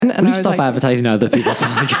And Will you stop advertising other people's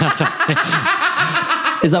podcasts?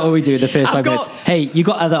 Is that what we do in the first 5 minutes? Hey, you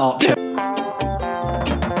got other options.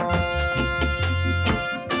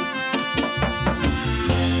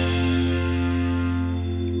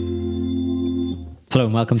 Hello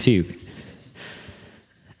and welcome to...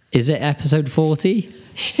 Is it episode 40?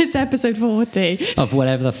 It's episode 40. Of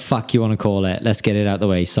whatever the fuck you want to call it. Let's get it out the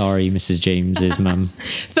way. Sorry, Mrs. James's mum.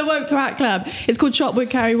 The Woke Twat Club. It's called Shopwood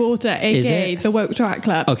Carry Water, aka the Woke Twat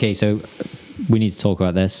Club. Okay, so we need to talk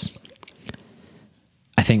about this.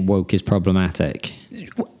 I think woke is problematic.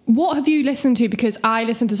 What have you listened to? Because I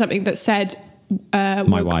listened to something that said My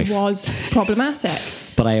woke wife was problematic.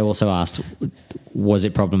 But I also asked, was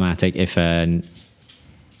it problematic if a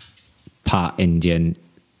part Indian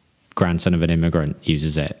grandson of an immigrant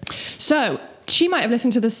uses it? So she might have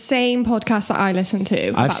listened to the same podcast that I listened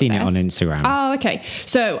to. I've seen it on Instagram. Oh, okay.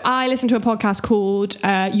 So I listened to a podcast called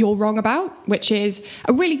You're Wrong About, which is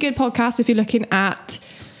a really good podcast if you're looking at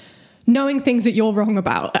knowing things that you're wrong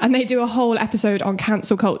about. And they do a whole episode on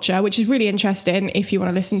cancel culture, which is really interesting if you want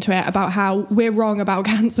to listen to it, about how we're wrong about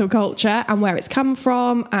cancel culture and where it's come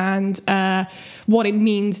from and what it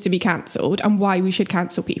means to be cancelled and why we should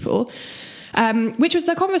cancel people. Which was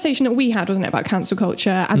the conversation that we had, wasn't it, about cancel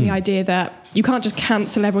culture and the idea that you can't just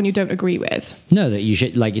cancel everyone you don't agree with. No, that you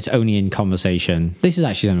should, like, it's only in conversation. This is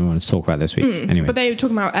actually something I wanted to talk about this week. Anyway. But they were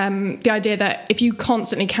talking about the idea that if you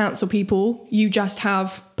constantly cancel people, you just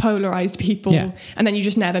have polarized people and then you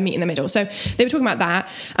just never meet in the middle. So they were talking about that,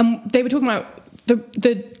 and they were talking about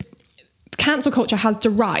the cancel culture has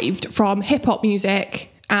derived from hip-hop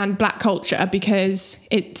music and black culture, because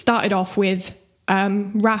it started off with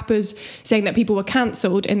rappers saying that people were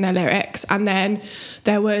cancelled in their lyrics, and then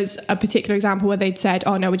there was a particular example where they'd said,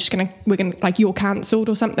 oh no, we're gonna like, you're cancelled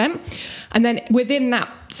or something, and then within that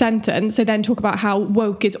sentence they then talk about how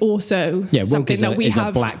woke is also something that we have,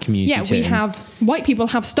 a black community term. We have, white people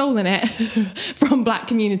have stolen it from black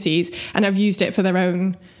communities and have used it for their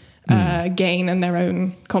own gain and their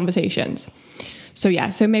own conversations. So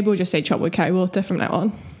maybe we'll just say Shopwood Carry Water from now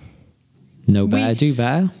on. No better, do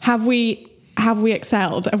better. Have we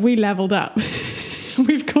excelled? Have we leveled up?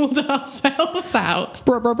 We've called ourselves out.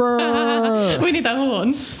 We need that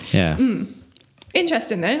horn. Yeah.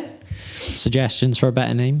 Interesting, though. Suggestions for a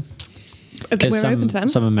better name? We're open to them.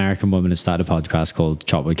 Some American woman has started a podcast called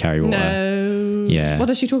Shopwood Carry Water. No. Yeah. What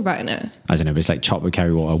does she talk about in it? I don't know, but it's like Shopwood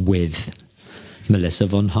Carry Water with Melissa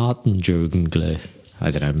Von Hart and Jürgen Glö. I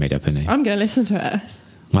don't know, I made up her name. I'm going to listen to it.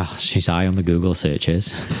 Well, she's high on the Google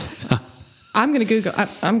searches. I'm going to Google.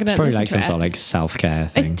 I'm going to. It's probably like some sort of like self-care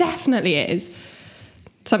thing. It definitely is.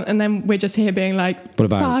 And then we're just here being like, what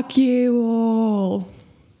about, fuck you all.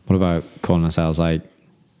 What about calling ourselves like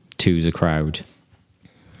Two's a Crowd?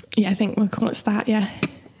 Yeah, I think we'll call it that. Yeah.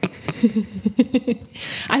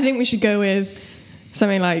 I think we should go with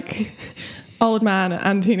something like Old Man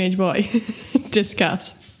and Teenage Boy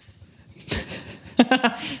discuss.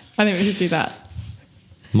 I think we should do that.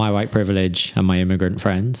 My White Privilege and My Immigrant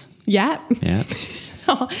Friend. Yeah. Yeah.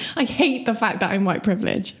 Oh, I hate the fact that I'm white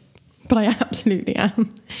privilege, but I absolutely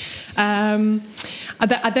am.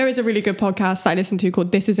 There is a really good podcast that I listen to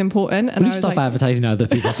called This Is Important. And Will you stop advertising other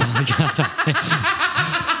people's podcasts?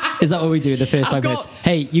 Is that what we do in the first 5 minutes?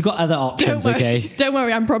 Hey, you got other options, okay? Don't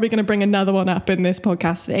worry, I'm probably going to bring another one up in this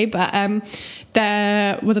podcast today. But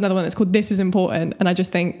there was another one that's called This Is Important. And I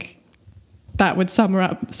just think that would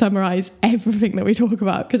summarize everything that we talk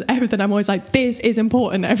about, because everything I'm always like, this is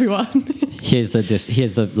important, everyone. Here's the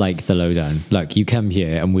lowdown. Look, you come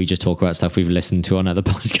here and we just talk about stuff we've listened to on other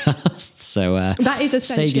podcasts. So that is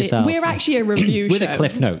essentially, we're actually a review with show. With the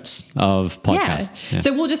cliff notes of podcasts. Yeah.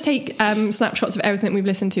 So we'll just take snapshots of everything we've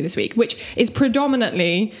listened to this week, which is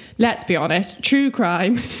predominantly, let's be honest, true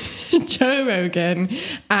crime, Joe Rogan,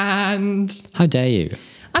 and... How dare you?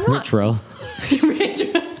 I'm not... Rich Roll.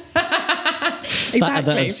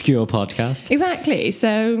 Exactly. That obscure podcast. Exactly.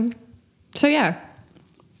 So yeah,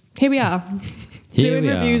 here we are. Doing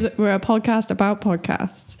reviews. We're a podcast about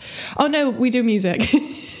podcasts. Oh no, we do music.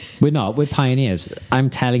 We're not. We're pioneers. I'm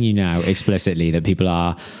telling you now explicitly that people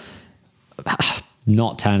are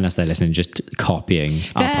not telling us they're listening, just copying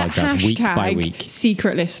our podcast week by week.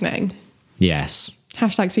 Secret listening. Yes.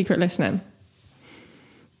 Hashtag secret listening.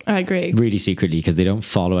 I agree. Really secretly, because they don't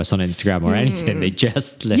follow us on Instagram or anything. They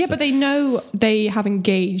just listen. Yeah, but they know they have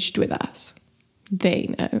engaged with us.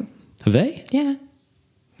 They know. Have they? Yeah.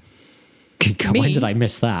 When did I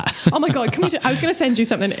miss that? Oh my God. I was going to send you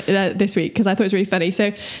something this week because I thought it was really funny.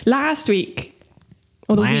 So last week,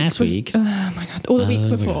 Or the last week. Oh my god! Or the week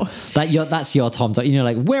before. That's your Tom. You know,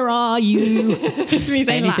 like, where are you? It's me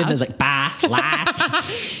saying Anything last. that's like Bath,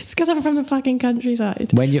 last. It's because I'm from the fucking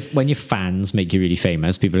countryside. When your fans make you really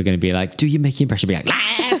famous, people are going to be like, do you make your impression? Be like,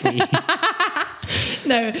 last week.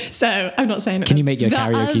 No, so I'm not saying it. Can you make your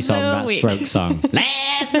karaoke song that week. stroke song?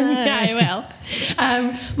 Last week. Yeah, I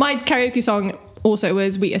will. My karaoke song also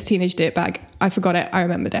was Wheatus Teenage Dirtbag. I forgot it. I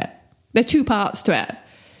remembered it. There's 2 parts to it.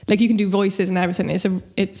 Like, you can do voices and everything.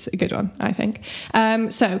 It's a good one, I think.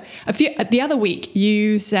 So the other week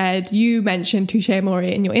you mentioned Touche Amore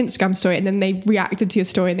in your Instagram story, and then they reacted to your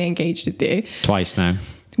story and they engaged with you Twice now.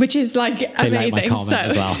 which is like They amazing. like my comment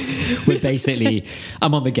as well. We're basically,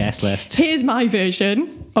 I'm on the guest list. Here's my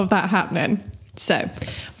version of that happening. So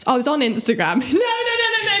I was on Instagram. No.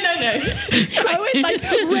 Owen's like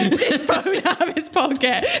ripped his phone out of his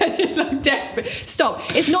pocket and he's like desperate.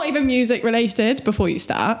 Stop. It's not even music related before you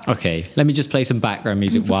start. Okay, let me just play some background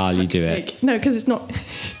music while you do it. No, because it's not.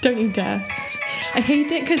 Don't you dare. I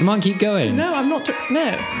hate it because. Come on, keep going. No, I'm not.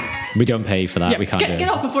 No. We don't pay for that. Yeah, We can't do it. get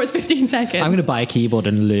off before it's 15 seconds. I'm going to buy a keyboard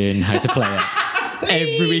and learn how to play it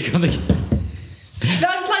every week on the.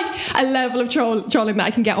 That's like a level of trolling that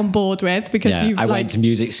I can get on board with because Yeah, you've I went to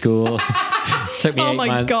music school. Took me 8 months. Oh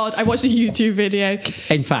my god, I watched a YouTube video.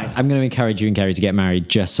 In fact, I'm going to encourage you and Kerry to get married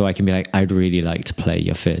just so I can be like, I'd really like to play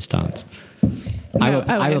your first dance.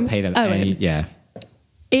 I will pay them. Yeah.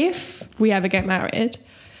 If we ever get married,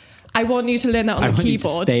 I want you to learn that on I the want you to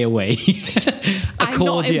keyboard. stay away. I'm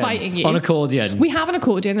not inviting you. On accordion. We have an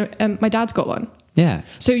accordion. My dad's got one. Yeah.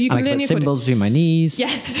 So you can and I learn put the cymbals between my knees.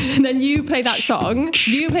 Yeah. And then you play that song.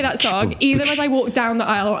 Either as I walk down the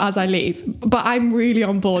aisle or as I leave. But I'm really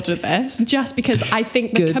on board with this just because I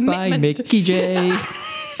think the Goodbye, commitment. Mickey J.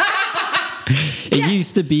 It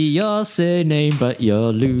used to be your surname, but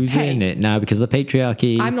you're losing it now because of the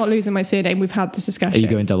patriarchy. I'm not losing my surname. We've had this discussion. Are you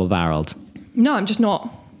going double barreled? No, I'm just not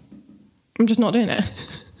doing it.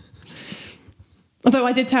 Although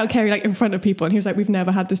I did tell Kerry like in front of people and he was like, we've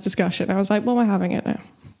never had this discussion. I was like, well, we're having it now.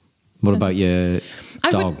 What about your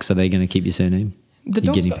dogs? Are they going to keep your surname? The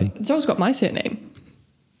Your guinea pig? dog's got my surname.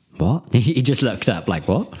 What? He just looked up like,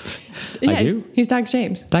 what? Yeah, I do? He's Dags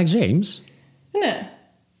James. Dags James? Isn't it?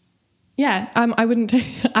 Yeah, I wouldn't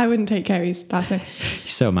take Kerry's last name.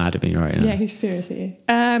 He's so mad at me right now. Yeah, he's furious at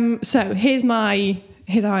you. So here's how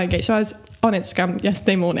I engage. So I was on Instagram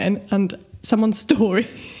yesterday morning and someone's story.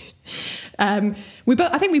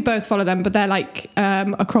 I think we both follow them, but they're like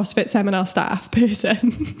a CrossFit seminar staff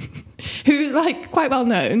person who's like quite well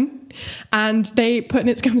known, and they put an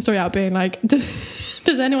Instagram story out being like,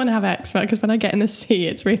 does anyone have eczema? Because when I get in the sea,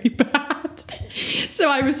 it's really bad. So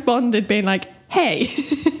I responded being like, hey.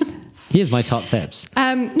 Here's my top tips.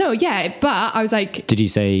 No, yeah, but I was like... Did you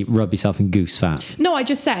say rub yourself in goose fat? No, I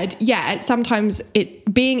just said, yeah, sometimes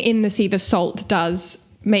being in the sea, the salt does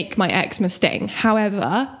make my eczema sting.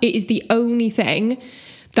 However, it is the only thing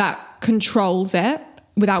that controls it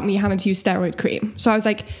without me having to use steroid cream. So I was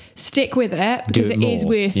like, stick with it because it is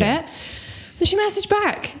worth it. And she messaged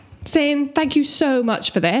back saying, thank you so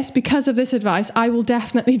much for this. Because of this advice, I will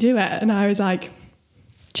definitely do it. And I was like...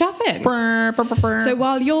 chuffing. So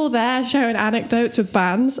while you're there sharing anecdotes with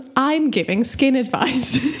bands, I'm giving skin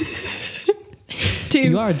advice to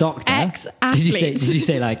you are a doctor. ex-athletes. Did you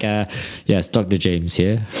say like, yes, Dr. James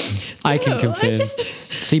here. I can confirm.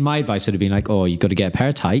 See, my advice would have been like, oh, you've got to get a pair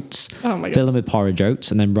of tights, fill them with porridge oats,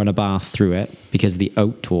 and then run a bath through it because of the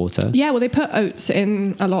oat water. Yeah, well, they put oats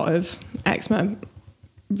in a lot of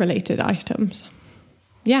eczema-related items.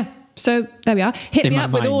 Yeah. So there we are. Hit me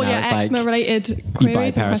up with all your eczema-related queries. You buy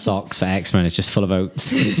a pair of socks for eczema and it's just full of oats.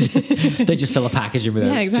 They just fill a packaging with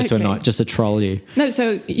oats just to troll you. No,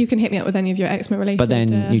 so you can hit me up with any of your eczema-related... But then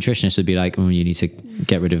nutritionists would be like, oh, you need to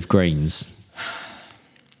get rid of grains.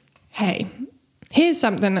 Hey, here's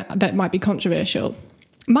something that might be controversial.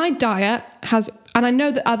 My diet has... And I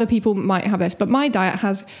know that other people might have this, but my diet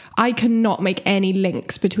has... I cannot make any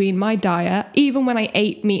links between my diet, even when I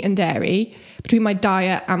ate meat and dairy, between my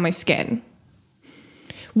diet and my skin.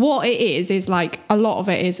 What it is like a lot of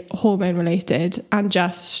it is hormone related and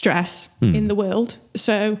just stress in the world.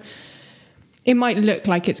 So it might look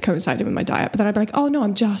like it's coinciding with my diet, but then I'd be like, oh no,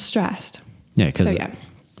 I'm just stressed. Yeah,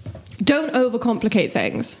 don't overcomplicate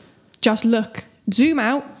things. Just zoom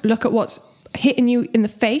out, look at what's hitting you in the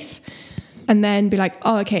face, and then be like,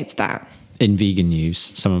 oh, okay, it's that. In vegan news,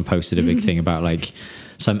 someone posted a big thing about like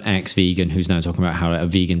some ex-vegan who's now talking about how a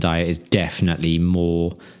vegan diet is definitely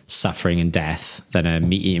more suffering and death than a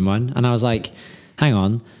meat-eating one. And I was like, hang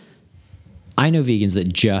on. I know vegans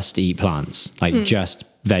that just eat plants, like just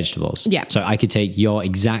vegetables. Yeah. So I could take your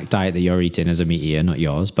exact diet that you're eating as a meat eater, not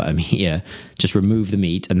yours, but a meat eater, just remove the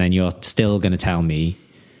meat, and then you're still going to tell me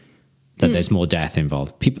that there's more death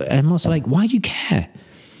involved. People, I'm also like, why do you care?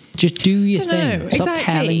 Just do your thing. Stop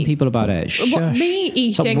telling people about it. Shush. Me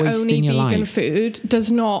eating only vegan food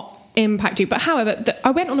does not impact you. But however,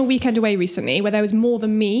 I went on a weekend away recently where there was more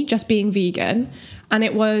than me just being vegan, and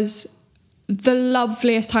it was the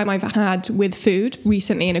loveliest time I've had with food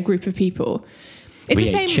recently in a group of people. It's we the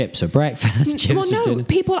ate same. Chips for breakfast. Chips for dinner.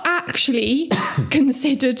 People actually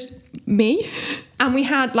considered me, and we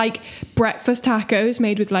had like breakfast tacos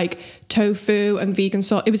made with like tofu and vegan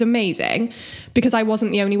salt. It was amazing because I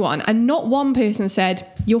wasn't the only one, and not one person said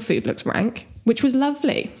your food looks rank, which was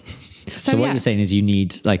lovely. So what you're saying is you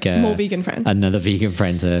need like more vegan friends, another vegan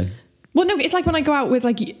friend to. Well, no, it's like when I go out with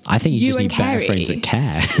like I think you just and need Kerry, better friends that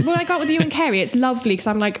care. When I go out with you and Kerry, it's lovely because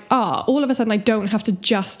I'm like, all of a sudden I don't have to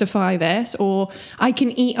justify this, or I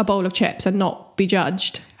can eat a bowl of chips and not be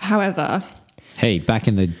judged. However, hey, back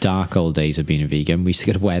in the dark old days of being a vegan, we used to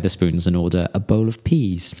go to Wetherspoons and order a bowl of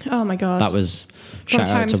peas. Oh my God. That was shout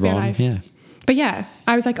out to Ron. Alive. Yeah. But yeah,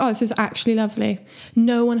 I was like, this is actually lovely.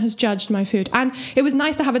 No one has judged my food. And it was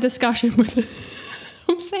nice to have a discussion with...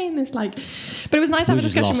 I'm saying this but it was nice to have a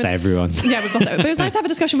discussion with everyone. Yeah, we've lost it. But it was nice to have a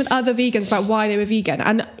discussion with other vegans about why they were vegan.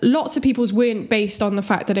 And lots of people's weren't based on the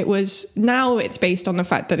fact that it was... Now it's based on the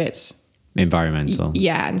fact that it's... environmental.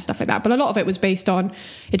 Yeah, and stuff like that. But a lot of it was based on,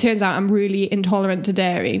 it turns out I'm really intolerant to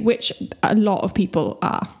dairy, which a lot of people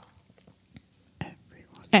are.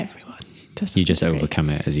 Everyone. You just overcome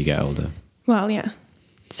it as you get older. Well, yeah.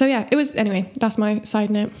 So yeah, anyway, that's my side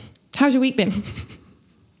note. How's your week been?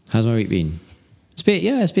 How's my week been?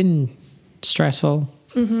 It's been stressful.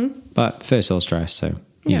 Mm-hmm. But first all stress, so,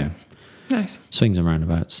 you know. Nice. Swings and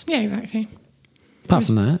roundabouts. Yeah, exactly. Apart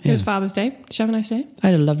from that, It was Father's Day. Did you have a nice day? I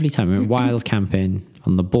had a lovely time. We went wild camping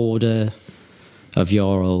on the border of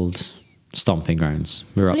your old stomping grounds.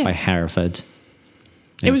 We were up by Hereford.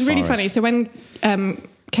 It was really funny. So when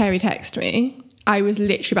Kerry texted me, I was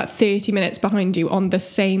literally about 30 minutes behind you on the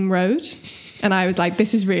same road. And I was like,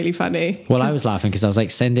 this is really funny. Well, I was laughing because I was like,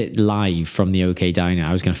 send it live from the OK Diner.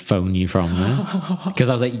 I was going to phone you from there. Because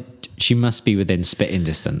I was like, she must be within spitting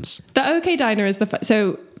distance. The OK Diner is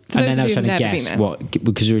so... And then I was trying to guess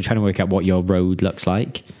because we were trying to work out what your road looks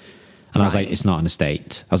like. And I was like, it's not an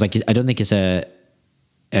estate. I was like, I don't think it's an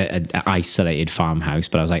isolated farmhouse,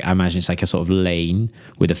 but I was like, I imagine it's like a sort of lane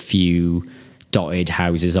with a few dotted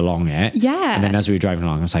houses along it. Yeah. And then as we were driving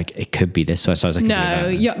along, I was like, it could be this way. So I was like,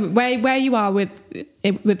 no, where you are with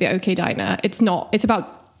the OK Diner, it's not. It's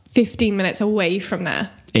about 15 minutes away from there.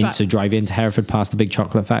 So drive into Hereford past the big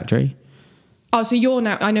chocolate factory? Oh, so you're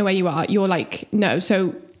now, I know where you are. You're like, no,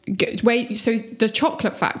 so the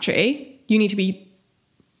chocolate factory, you need to be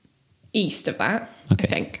east of that, okay. I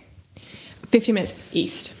think. 50 minutes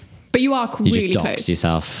east. But you are really just close. doxed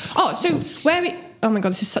yourself. Oh, so oh my God,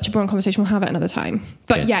 this is such a boring conversation. We'll have it another time.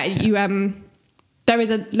 But you there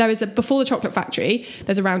is a before the chocolate factory,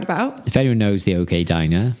 there's a roundabout. If anyone knows the OK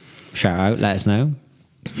Diner, shout out, let us know.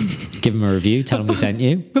 Give them a review, tell them we sent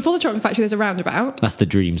you. Before the chocolate factory, there's a roundabout. That's the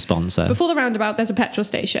dream sponsor. Before the roundabout, there's a petrol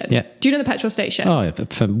station. Yeah. Do you know the petrol station? Oh,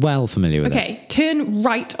 well familiar with it. Okay, turn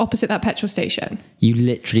right opposite that petrol station. You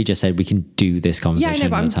literally just said we can do this conversation. Yeah, I know,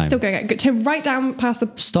 but I'm time. still going. Turn right down past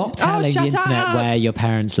the... Stop telling the internet where your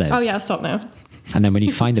parents live. Oh yeah, I'll stop now. And then when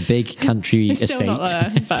you find a big country it's estate, still not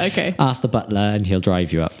there, but okay. Ask the butler and he'll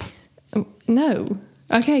drive you up. No.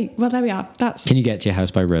 Okay, well there we are. Can you get to your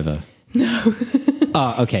house by river? No.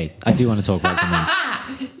 Oh, okay. I do want to talk about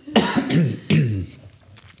something.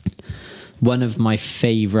 One of my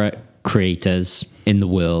favourite creators in the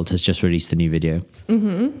world has just released a new video.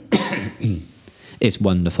 Mm-hmm. It's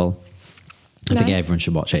wonderful. I think everyone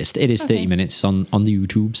should watch it. It is 30 minutes on the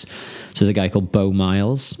YouTubes. So there's a guy called Beau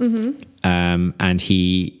Miles. Mm-hmm. And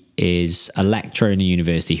he is a lecturer in a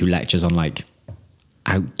university who lectures on like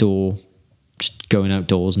just going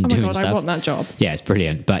outdoors and doing stuff. I want that job. Yeah, it's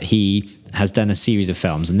brilliant. But he has done a series of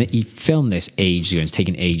films, and he filmed this ages ago. It's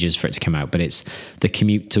taken ages for it to come out, but it's the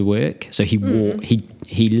commute to work. So he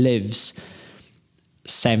lives a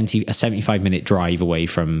 75-minute drive away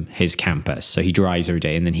from his campus. So he drives every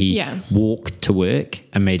day, and then he walked to work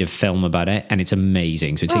and made a film about it, and it's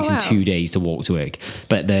amazing. So it takes him 2 days to walk to work.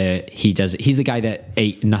 But he's the guy that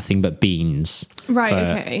ate nothing but beans. Right,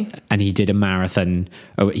 okay. And he did a marathon.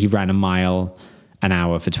 He ran a mile an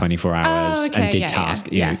hour for 24 hours and did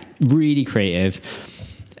tasks. You know, really creative.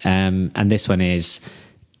 And this one is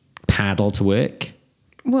paddle to work.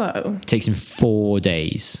 Whoa. It takes him 4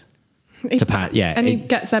 days. And he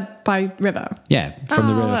gets there by river. Yeah, from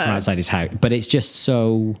the river from outside his house. But it's just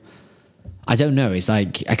so... I don't know. It's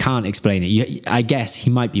like, I can't explain it. I guess he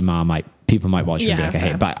might be Marmite. People might watch him and be like, I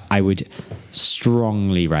hate it, but I would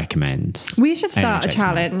strongly recommend. We should start a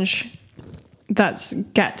challenge that's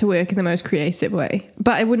get to work in the most creative way.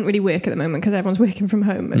 But it wouldn't really work at the moment because everyone's working from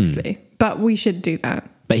home mostly. But we should do that.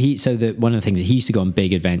 But one of the things that he used to go on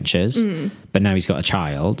big adventures, but now he's got a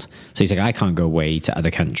child. So he's like, I can't go away to other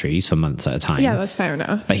countries for months at a time. Yeah, that's fair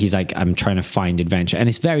enough. But he's like, I'm trying to find adventure. And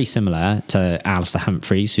it's very similar to Alistair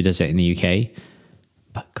Humphreys, who does it in the UK,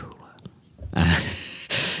 but cooler. I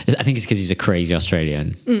think it's because he's a crazy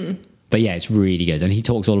Australian. But yeah, it's really good. And he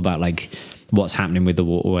talks all about like what's happening with the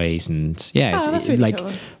waterways. And yeah, it's really like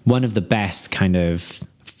cool. One of the best kind of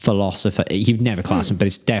philosopher. You'd never class him, but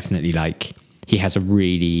it's definitely like, he has a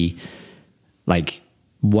really like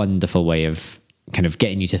wonderful way of kind of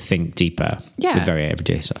getting you to think deeper with very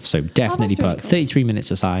everyday stuff. So definitely put 33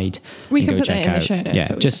 minutes aside. We can put that in the show notes.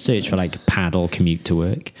 Yeah, just search for like paddle commute to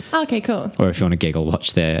work. Okay, cool. Or if you want to giggle,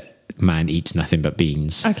 watch the man eats nothing but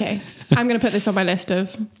beans. Okay, I'm going to put this on my list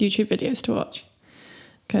of YouTube videos to watch.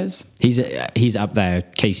 Because he's up there,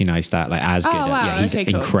 Casey Neistat, like as good. Wow. Yeah, he's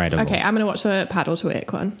incredible. Okay, I'm going to watch the paddle to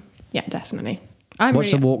work one. Yeah, definitely.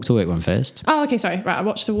 Watch the walk to work one first. Oh, okay, sorry. Right, I'll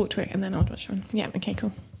watch the walk to work and then I'll watch one. Yeah, okay, cool.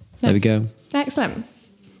 Nice. There we go. Excellent.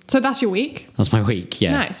 So that's your week? That's my week,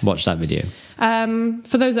 yeah. Nice. Watch that video.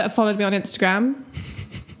 For those that have followed me on Instagram,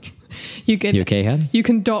 you okay, Hen? You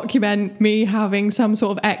can document me having some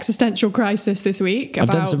sort of existential crisis this week. I've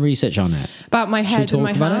done some research on it. About my head and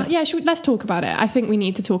my heart. It? Yeah, let's talk about it. I think we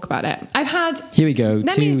need to talk about it. Here we go.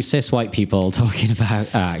 Two cis white people talking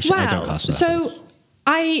about... actually, I don't class with that. So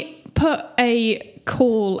I put a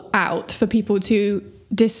call out for people to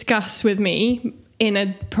discuss with me in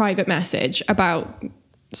a private message about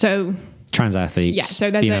trans athletes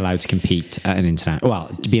being allowed to compete at an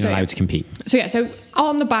allowed to compete. So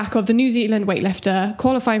on the back of the New Zealand weightlifter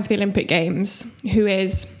qualifying for the Olympic Games, who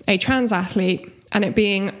is a trans athlete, and it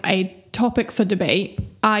being a topic for debate,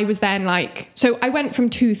 I was then like, so I went from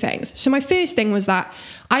two things. So my first thing was that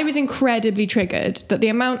I was incredibly triggered that the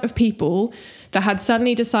amount of people that had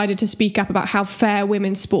suddenly decided to speak up about how fair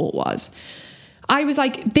women's sport was. I was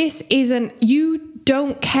like, you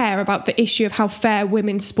don't care about the issue of how fair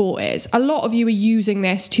women's sport is. A lot of you are using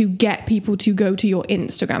this to get people to go to your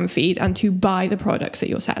Instagram feed and to buy the products that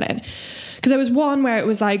you're selling. Because there was one where it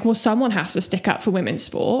was like, well, someone has to stick up for women's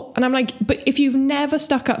sport. And I'm like, but if you've never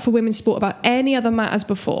stuck up for women's sport about any other matters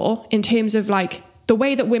before, in terms of like the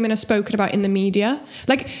way that women are spoken about in the media,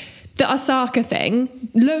 like the Osaka thing,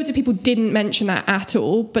 loads of people didn't mention that at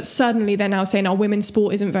all, but suddenly they're now saying, women's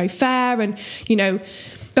sport isn't very fair. And,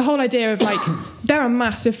 the whole idea of like, there are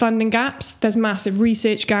massive funding gaps, there's massive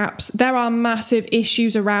research gaps, there are massive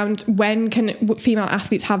issues around when can female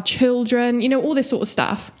athletes have children, all this sort of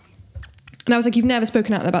stuff. And I was like, you've never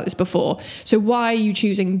spoken out about this before. So why are you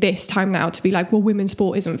choosing this time now to be like, well, women's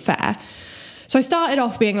sport isn't fair? So I started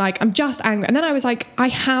off being like, I'm just angry. And then I was like, I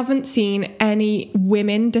haven't seen any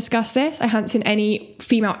women discuss this. I hadn't seen any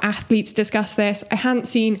female athletes discuss this. I hadn't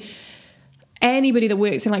seen anybody that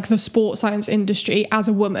works in like the sports science industry as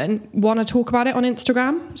a woman want to talk about it on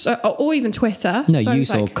Instagram, or even Twitter. No, so you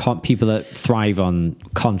saw people that thrive on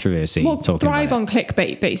controversy. Well, thrive on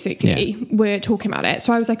clickbait, basically. We're talking about it.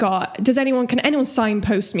 So I was like, can anyone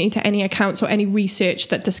signpost me to any accounts or any research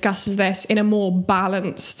that discusses this in a more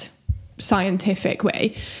balanced, scientific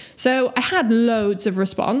way? So I had loads of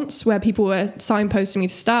response where people were signposting me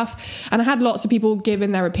to stuff, and I had lots of people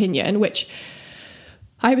giving their opinion, which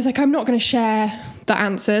I was like, I'm not going to share the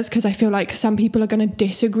answers because I feel like some people are going to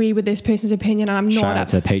disagree with this person's opinion, and I'm not. Shout out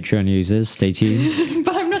to the Patreon users, stay tuned.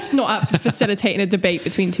 But I'm just not up for facilitating a debate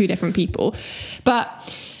between two different people.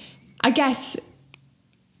 But I guess,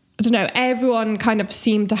 I don't know, everyone kind of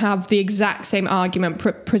seemed to have the exact same argument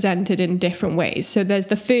presented in different ways. So there's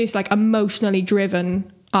the first like emotionally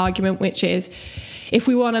driven argument, which is, if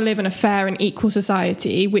we want to live in a fair and equal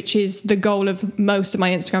society, which is the goal of most of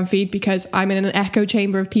my Instagram feed, because I'm in an echo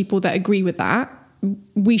chamber of people that agree with that,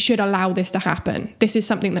 we should allow this to happen. This is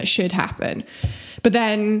something that should happen. But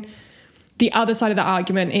then the other side of that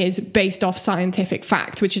argument is based off scientific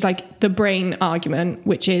fact, which is like the brain argument,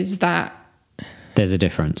 which is that there's a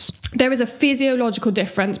difference. There is a physiological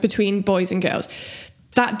difference between boys and girls.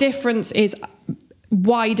 That difference is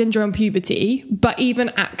widened during puberty, but even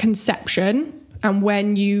at conception, and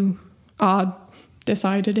when you are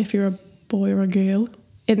decided if you're a boy or a girl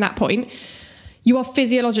in that point, you are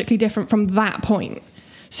physiologically different from that point.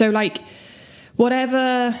 So like,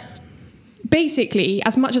 whatever, basically,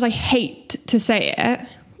 as much as I hate to say it,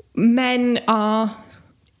 men are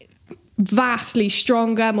vastly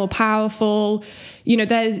stronger, more powerful. You know,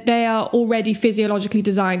 they are already physiologically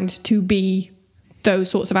designed to be those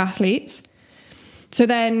sorts of athletes. So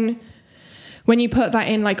then when you put that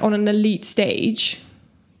in like on an elite stage,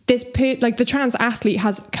 like the trans athlete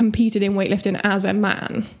has competed in weightlifting as a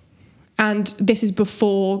man. And this is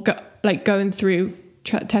before going through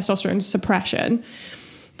testosterone suppression.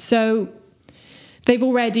 So they've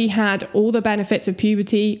already had all the benefits of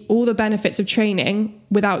puberty, all the benefits of training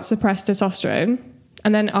without suppressed testosterone,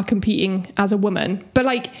 and then are competing as a woman. But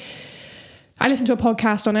like, I listened to a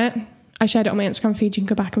podcast on it. I shared it on my Instagram feed. You can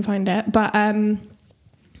go back and find it. But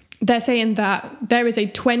they're saying that there is a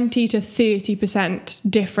 20 to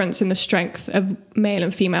 30% difference in the strength of male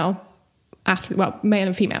and female athletes. Well, male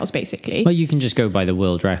and females, basically. Well, you can just go by the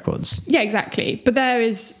world records. Yeah, exactly. But there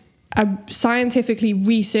is a scientifically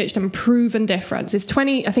researched and proven difference. It's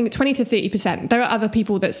 20 to 30%. There are other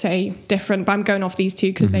people that say different, but I'm going off these two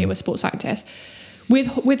because they were sports scientists. With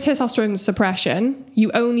testosterone suppression,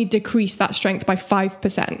 you only decrease that strength by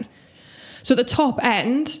 5%. So at the top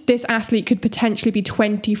end, this athlete could potentially be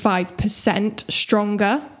 25%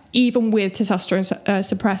 stronger, even with testosterone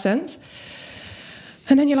suppressants.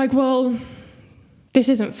 And then you're like, well, this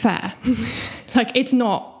isn't fair. Like, it's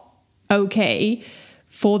not okay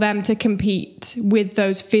for them to compete with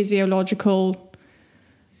those physiological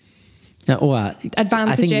advantages.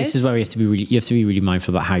 I think this is where you have to be really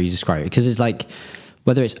mindful about how you describe it, because it's like,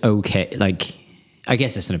 whether it's okay, like, I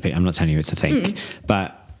guess it's an opinion. I'm not telling you what to think,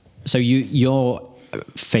 but so you're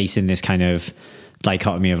facing this kind of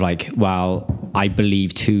dichotomy of like, well, I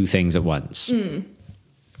believe two things at once.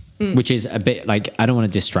 Which is a bit like, I don't want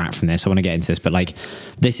to distract from this. I want to get into this, but like,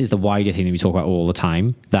 this is the wider thing that we talk about all the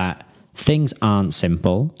time, that things aren't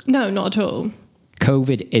simple. No, not at all.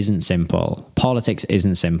 COVID isn't simple. Politics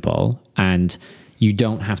isn't simple. And you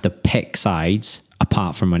don't have to pick sides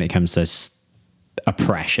apart from when it comes to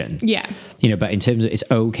oppression. Yeah. You know, but in terms of, it's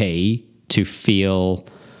okay to feel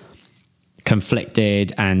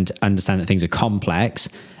conflicted and understand that things are complex.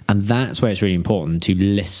 And that's where it's really important to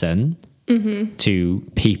listen to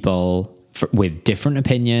people with different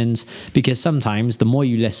opinions, because sometimes the more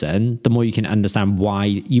you listen, the more you can understand why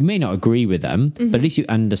you may not agree with them, but at least you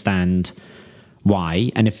understand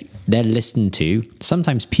why. And if they're listened to,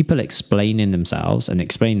 sometimes people explaining themselves and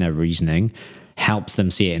explain their reasoning helps them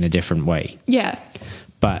see it in a different way. Yeah.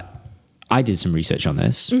 But I did some research on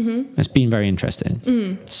this. It's been very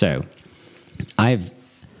interesting. So I've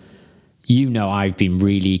been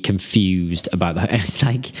really confused about that. And it's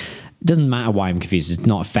like, it doesn't matter why I'm confused. It's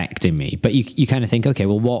not affecting me. But you kind of think, okay,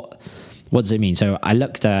 well, what does it mean? So I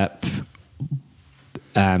looked up,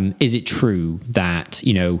 is it true that,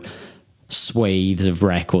 you know, swathes of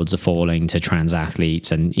records are falling to trans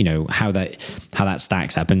athletes, and, you know, how that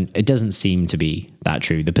stacks up? And it doesn't seem to be that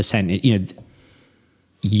true. The percentage, you know,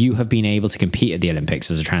 you have been able to compete at the Olympics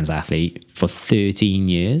as a trans athlete for 13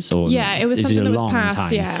 years, or it was something that was passed,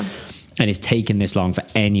 time. Yeah. And it's taken this long for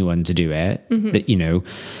anyone to do it. That, you know,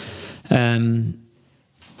 and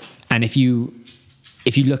if you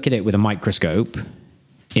look at it with a microscope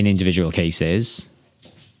in individual cases,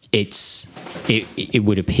 it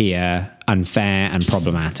would appear unfair and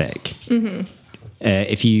problematic.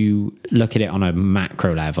 If you look at it on a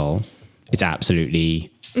macro level, it's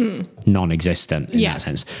absolutely non-existent in that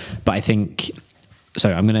sense. But I think,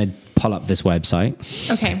 so I'm going to pull up this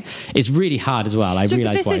website. Okay. It's really hard as well. I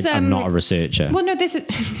realise I'm not a researcher. Well, no, this is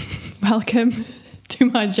welcome to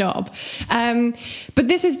my job. But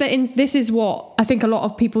this is what I think a lot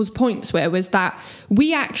of people's points was that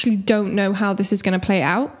we actually don't know how this is going to play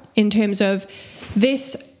out, in terms of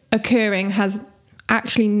this occurring has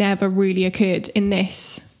actually never really occurred in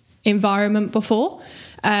this environment before.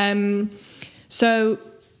 So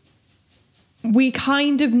we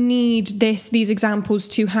kind of need these examples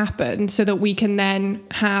to happen so that we can then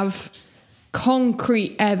have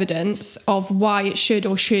concrete evidence of why it should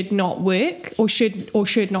or should not work, or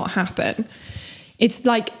should not happen. It's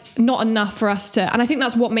like not enough for us to, and I think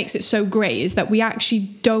that's what makes it so great, is that we actually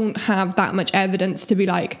don't have that much evidence to be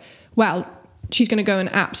like, well, she's going to go and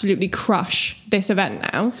absolutely crush this event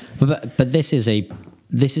now. But this is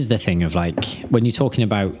the thing of, like, when you're talking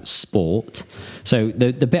about sport. So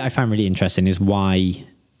the bit I found really interesting is why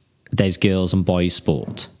there's girls and boys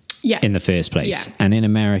sport in the first place. Yeah. And in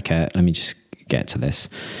America, let me just get to this.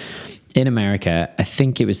 In America, I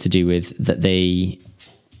think it was to do with that they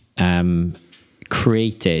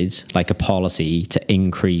created like a policy to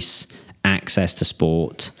increase access to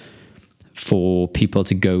sport for people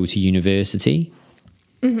to go to university.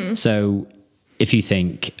 So if you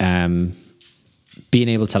think being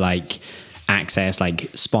able to like access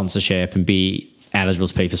like sponsorship and be eligible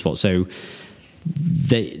to play for sport. So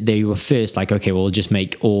they were first like, okay, well, we'll just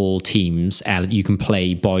make all teams, you can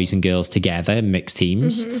play boys and girls together, mixed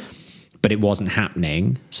teams. But it wasn't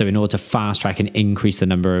happening. So in order to fast track and increase the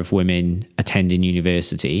number of women attending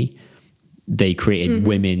university, they created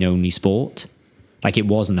women only sport. Like, it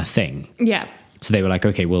wasn't a thing. Yeah. So they were like,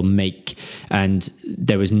 okay, we'll make, and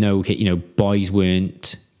there was no, boys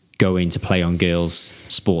weren't going to play on girls'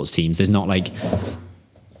 sports teams. There's not like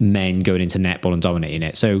men going into netball and dominating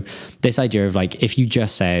it. So this idea of like, if you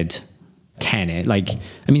just said tennis,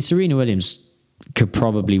 Serena Williams could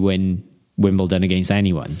probably win Wimbledon against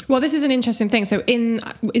anyone. Well, this is an interesting thing. So in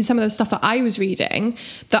some of the stuff that I was reading,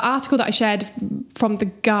 the article that I shared from The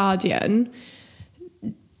Guardian,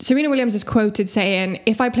 Serena Williams is quoted saying,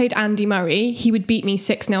 if I played Andy Murray, he would beat me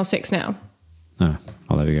 6-0, 6-0. Oh,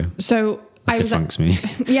 well, there we go. So this defunks me.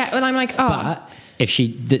 Yeah, and I'm like, oh. But if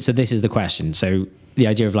so this is the question. So the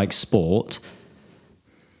idea of like sport's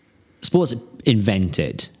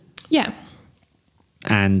invented. Yeah.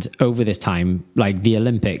 And over this time, like the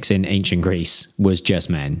Olympics in ancient Greece was just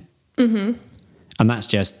men. And that's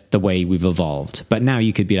just the way we've evolved. But now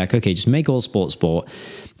you could be like, okay, just make all sport.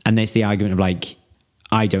 And there's the argument of like,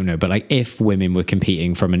 I don't know, but like if women were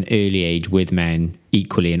competing from an early age with men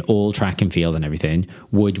equally in all track and field and everything,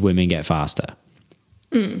 would women get faster?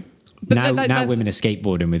 But now women are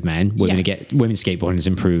skateboarding with men. Women's skateboarding has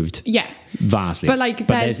improved. Yeah. Vastly. But like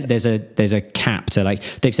there's a cap to, like,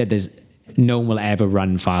 they've said no one will ever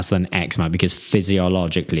run faster than X amount because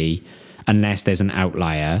physiologically, unless there's an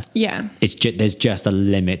outlier, there's just a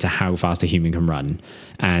limit to how fast a human can run,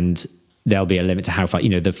 and there'll be a limit to how far.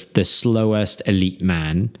 The slowest elite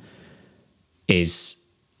man is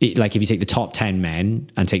like, if you take the top 10 men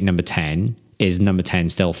and take number 10, is number 10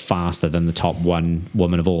 still faster than the top one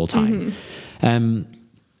woman of all time?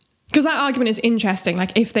 Because that argument is interesting.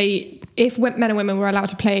 Like if men and women were allowed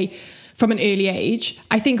to play from an early age,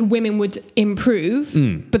 I think women would improve,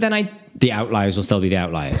 but then the outliers will still be the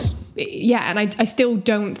outliers. Yeah, and I still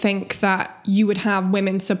don't think that you would have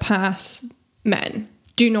women surpass men.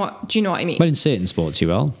 Do you know what I mean? But in certain sports you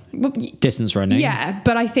will. Well, distance running. Yeah,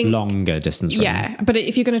 but I think longer distance running. Yeah, but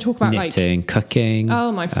if you're going to talk about knitting, cooking.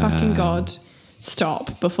 Oh my fucking God.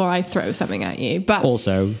 Stop before I throw something at you. But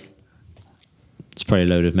also, there's probably a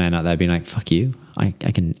load of men out there being like, fuck you, I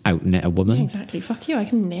can out knit a woman. Yeah, exactly. Fuck you, I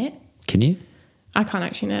can knit. Can you? I can't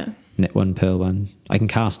actually knit. Knit one, purl one. I can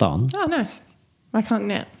cast on. Oh, nice. I can't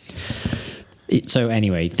knit. So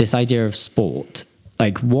anyway, this idea of sport,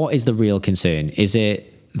 like, what is the real concern? Is it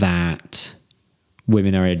that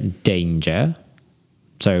women are in danger?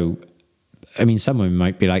 So, I mean, some women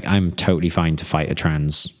might be like, I'm totally fine to fight a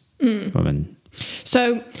trans woman.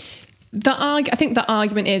 So I think the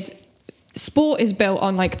argument is sport is built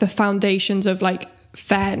on like the foundations of like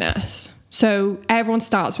fairness. So everyone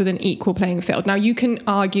starts with an equal playing field. Now you can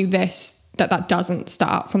argue that doesn't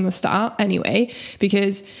start from the start anyway,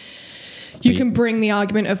 because you can bring the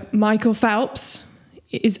argument of Michael Phelps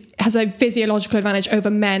has a physiological advantage over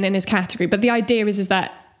men in his category. But the idea is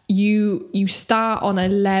that you start on a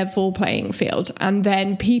level playing field, and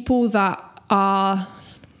then people that are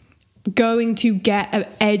going to get an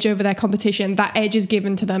edge over their competition, that edge is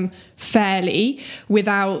given to them fairly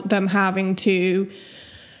without them having to,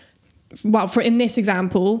 well, for in this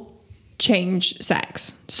example, change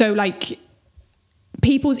sex. So like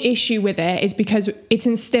people's issue with it is because it's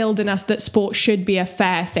instilled in us that sport should be a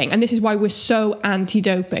fair thing. And this is why we're so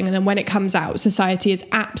anti-doping. And then when it comes out, society is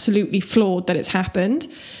absolutely flawed that it's happened.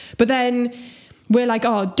 But then we're like,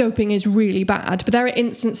 oh, doping is really bad. But there are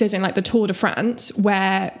instances in like the Tour de France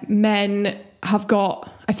where men have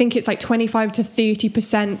got, I think it's like 25 to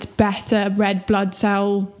 30% better red blood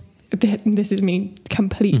cell. This is me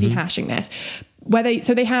completely hashing this.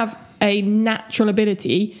 They have a natural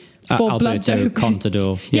ability for blood doping.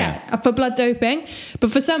 Contador. Yeah, for blood doping.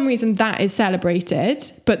 But for some reason that is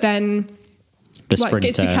celebrated. But then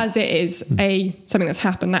it's because it is something that's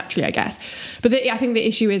happened naturally, I guess. But I think the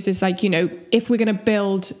issue is like, if we're going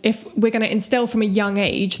to instill from a young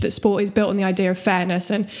age that sport is built on the idea of fairness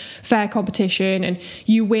and fair competition, and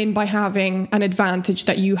you win by having an advantage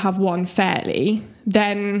that you have won fairly,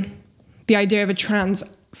 then the idea of a trans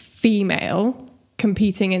female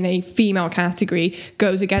competing in a female category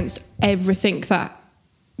goes against everything that,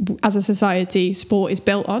 as a society, sport is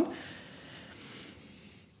built on.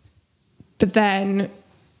 But then,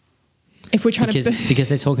 if we're trying because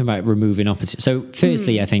they're talking about removing opposites. So,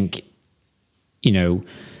 firstly, I think,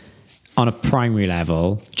 on a primary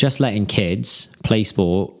level, just letting kids play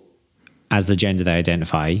sport as the gender they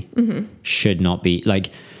identify should not be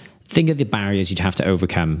like. think of the barriers you'd have to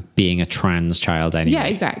overcome being a trans child anyway. Yeah,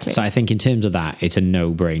 exactly. So I think in terms of that, it's a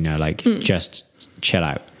no-brainer. Like, just chill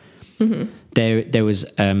out. Mm-hmm. There was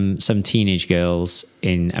some teenage girls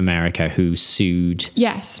in America who sued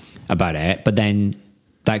about it, but then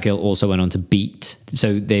that girl also went on to beat.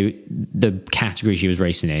 So the category she was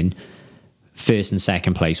racing in, first and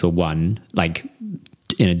second place were won, like,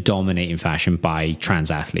 in a dominating fashion by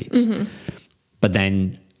trans athletes. Mm-hmm. But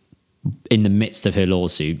then in the midst of her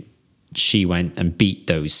lawsuit, she went and beat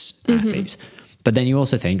those athletes. But then you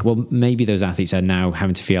also think, well, maybe those athletes are now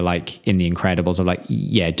having to feel like in the Incredibles of like,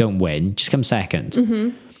 yeah, don't win, just come second.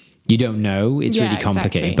 You don't know. It's really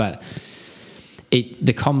complicated. Exactly. But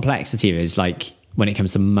the complexity of it is like when it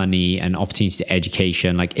comes to money and opportunity to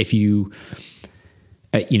education, like if you,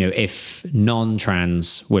 if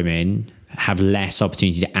non-trans women have less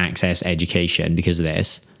opportunity to access education because of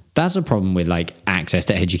this, that's a problem with like access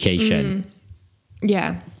to education.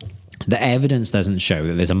 Yeah. The evidence doesn't show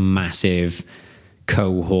that there's a massive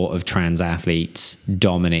cohort of trans athletes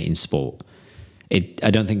dominating sport.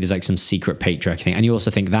 I don't think there's like some secret patriarchy thing. And you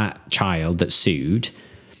also think that child that sued,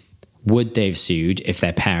 would they have sued if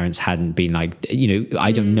their parents hadn't been like,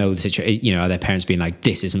 I don't know the situation, are their parents being like,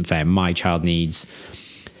 this isn't fair, my child needs.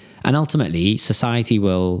 And ultimately, society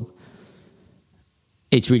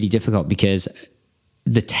it's really difficult because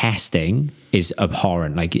the testing is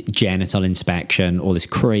abhorrent, like genital inspection, all this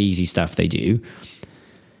crazy stuff they do,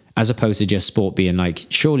 as opposed to just sport being like,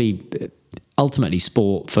 surely, ultimately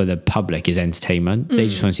sport for the public is entertainment. They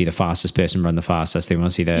just want to see the fastest person run the fastest. They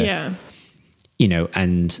want to see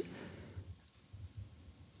and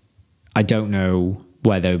I don't know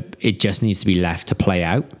whether it just needs to be left to play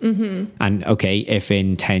out. And okay, if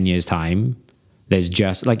in 10 years time, there's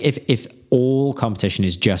just like, if all competition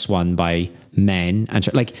is just won by men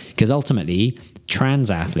and like, because ultimately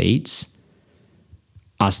trans athletes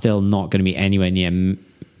are still not going to be anywhere near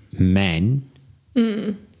men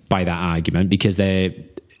by that argument, because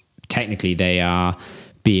they are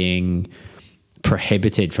being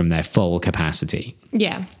prohibited from their full capacity.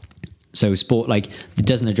 Yeah. So sport, like, it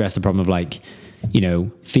doesn't address the problem of like,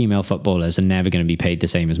 female footballers are never going to be paid the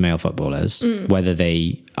same as male footballers, whether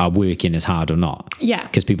they are working as hard or not. Yeah.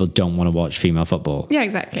 Because people don't want to watch female football. Yeah,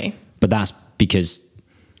 exactly. But that's because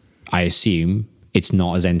I assume it's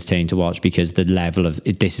not as entertaining to watch because the level of,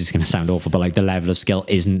 this is going to sound awful, but like the level of skill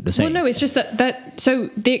isn't the same. Well, no, it's just that so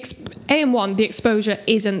the AM1, the exposure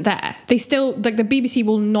isn't there. They still, like, the BBC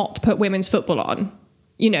will not put women's football on.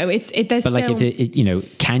 There's but still... like,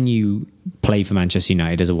 if can you play for Manchester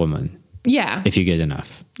United as a woman? Yeah. If you're good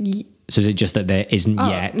enough. So is it just that there isn't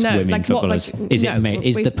yet women footballers? Is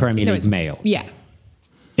the Premier League male? Yeah.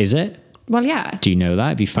 Is it? Well, yeah. Do you know that?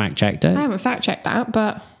 Have you fact checked it? I haven't fact checked that,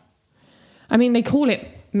 but I mean, they call it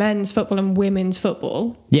men's football and women's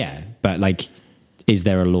football. Yeah, but like, is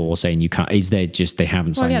there a law saying you can't? Is there just they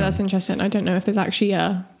haven't signed? Well, yeah, that's interesting. I don't know if there's actually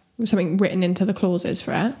something written into the clauses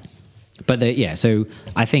for it. But so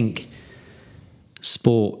I think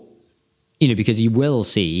sport, because you will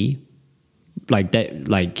see like that,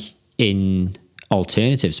 like in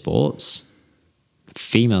alternative sports,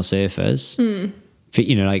 female surfers,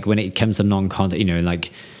 like when it comes to non-contact,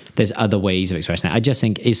 like there's other ways of expressing it. I just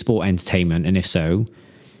think, is sport entertainment? And if so,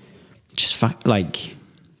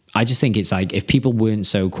 I just think it's like, if people weren't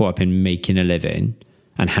so caught up in making a living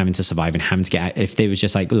and having to survive and having to get out, if they was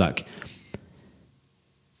just like, look,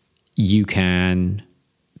 you can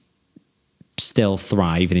still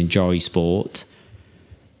thrive and enjoy sport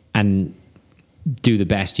and do the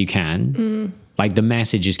best you can. Like, the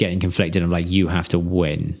message is getting conflicted of like, you have to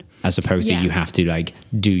win as opposed to you have to like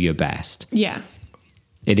do your best. Yeah.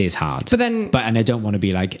 It is hard. And I don't want to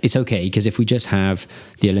be like, it's okay, because if we just have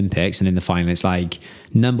the Olympics and in the final it's like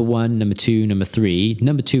number 1, number 2, number 3,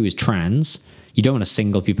 number 2 is trans, you don't want to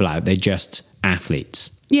single people out, they're just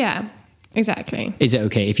athletes. Yeah, exactly. Is it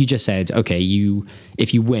okay if you just said, okay,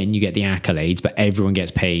 if you win, you get the accolades, but everyone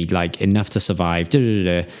gets paid like enough to survive,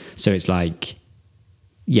 so it's like,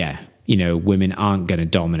 women aren't going to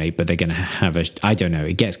dominate, but they're going to have I don't know,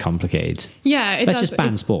 it gets complicated. Yeah, Let's just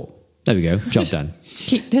ban sport. There we go. Job done.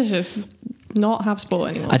 Let's just not have sport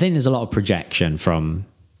anymore. I think there's a lot of projection from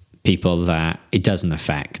people that it doesn't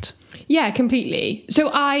affect. Yeah, completely. So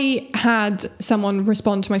I had someone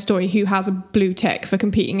respond to my story who has a blue tick for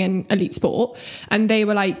competing in elite sport. And they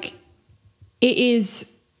were like, it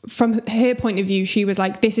is, from her point of view, she was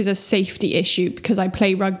like, this is a safety issue because I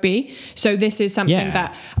play rugby. So this is something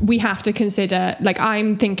that we have to consider. Like,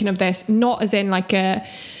 I'm thinking of this not as in like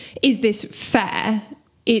is this fair?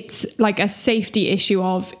 It's like a safety issue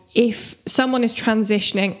of, if someone is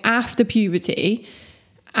transitioning after puberty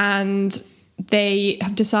and they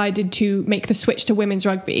have decided to make the switch to women's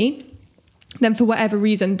rugby, then for whatever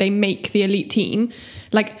reason they make the elite team,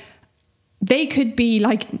 like they could be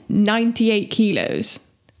like 98 kilos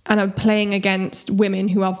and are playing against women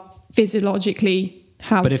who are physiologically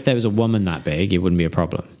have... But if there was a woman that big, it wouldn't be a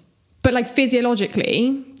problem. But like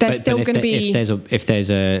physiologically, they're still going to be... If there's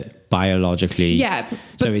a biologically... Yeah.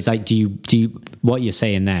 So it's like, do you what you're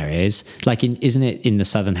saying there is, like, isn't it in the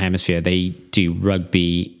Southern Hemisphere, they do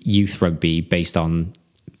youth rugby based on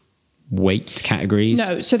weight categories?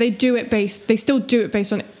 No, so they still do it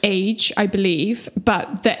based on age, I believe,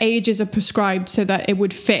 but the ages are prescribed so that it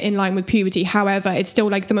would fit in line with puberty. However, it's still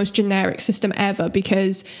like the most generic system ever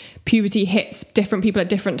because puberty hits different people at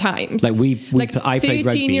different times. Like I played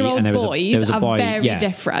rugby and there was a boy, are very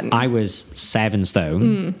different. I was 7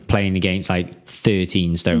 stone playing against like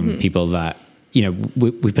 13 stone people that, you know,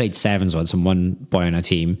 we played sevens once, and one boy on our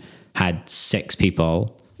team had 6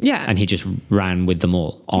 people. Yeah. And he just ran with them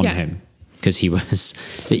all on him because he used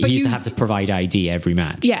to have to provide ID every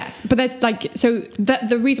match. Yeah. But they're like, so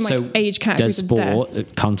the reason why age categories does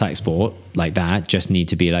contact sport like that just need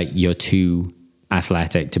to be like, you're too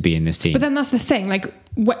athletic to be in this team? But then that's the thing. Like,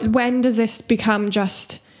 when does this become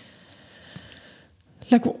just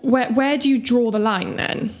like, where do you draw the line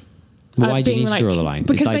then? Why do you need to draw the line?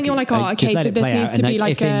 Because then you're like, oh, okay, so this needs to be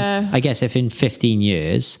like I guess if in 15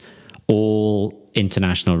 years all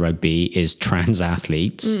international rugby is trans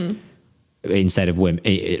athletes instead of women,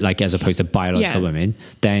 like as opposed to biological women,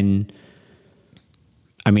 then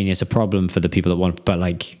I mean it's a problem for the people that want, but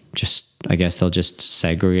like I guess they'll just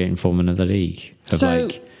segregate and form another league. I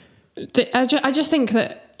just think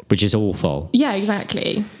that, which is awful. Yeah,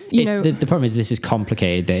 exactly. You know, the problem is this is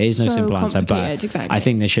complicated. There is no simple answer, but exactly. I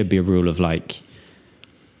think there should be a rule of like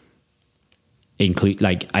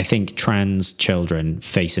I think trans children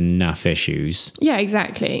face enough issues. Yeah,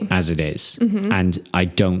 exactly. As it is. And I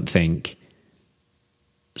don't think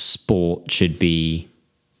sport should be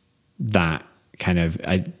that kind of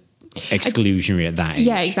exclusionary at that age.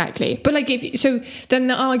 Yeah, exactly. But like then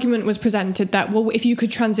the argument was presented that, well, if you could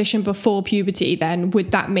transition before puberty, then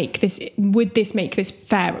would this make this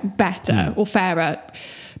better or fairer?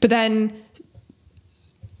 But then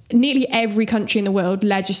nearly every country in the world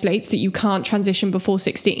legislates that you can't transition before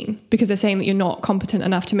 16 because they're saying that you're not competent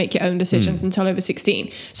enough to make your own decisions until over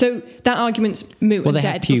 16. So that argument's moot and dead. Well, they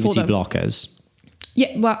have puberty blockers.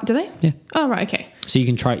 Yeah, well, do they? Yeah. Oh, right, okay. So you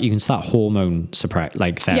can start hormone therapy.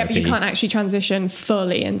 Yeah, but you can't actually transition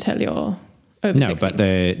fully until you're over 16. No, but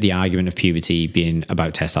the argument of puberty being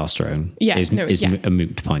about testosterone is a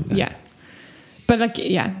moot point there. Yeah. But like,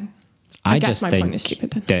 yeah. I just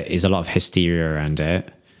think there is a lot of hysteria around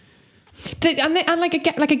it. And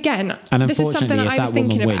again, this is something that I was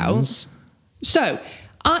thinking about. So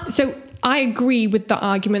I agree with the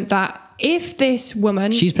argument that if this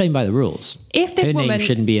woman... She's playing by the rules. If this woman... Her name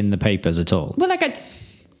shouldn't be in the papers at all. Well,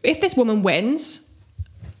 if this woman wins,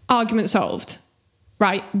 argument solved,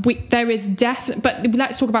 right? There is definitely... But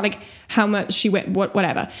let's talk about, like, how much she went,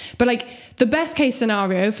 whatever. But, like, the best case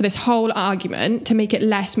scenario for this whole argument, to make it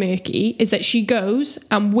less murky, is that she goes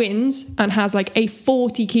and wins and has, like, a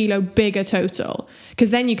 40 kilo bigger total.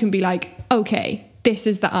 Because then you can be like, okay, this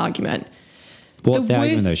is the argument. What's the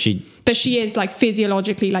argument though? That she is like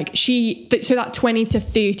physiologically so that 20 to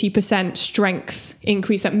 30% strength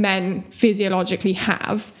increase that men physiologically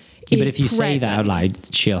have. Yeah, but if you say that out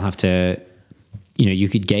loud, she'll have to, you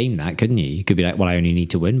could game that, couldn't you? You could be like, well, I only need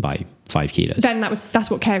to win by 5 kilos. Then that's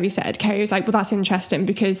what Kerry said. Kerry was like, well, that's interesting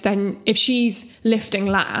because then if she's lifting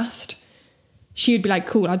last, she would be like,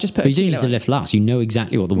 cool, I'll just put a kilo on. You don't need to lift last. You know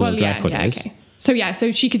exactly what the world record is. Okay. So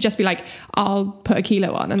she could just be like, I'll put a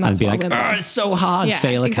kilo on, and that's be like, it's so hard,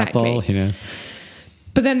 fail a couple,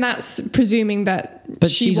 But then that's presuming that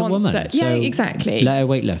she's a woman. So exactly. Let her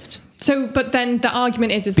weight lift. So, but then the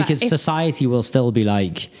argument is because that society will still be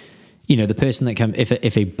like, the person that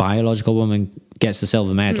if a biological woman gets the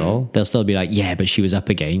silver medal, they'll still be like, yeah, but she was up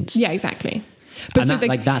against. Yeah, exactly. But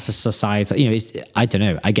that's a society. I don't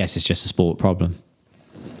know. I guess it's just a sport problem.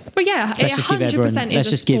 But yeah, let's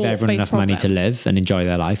just give everyone enough money to live and enjoy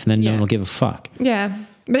their life, and then no one will give a fuck. Yeah,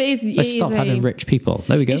 but let's stop having rich people.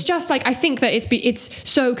 There we go. It's just like, I think that it's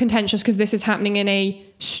so contentious because this is happening in a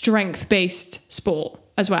strength-based sport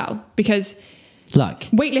as well. Because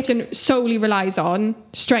weightlifting solely relies on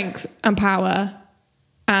strength and power,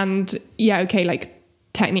 and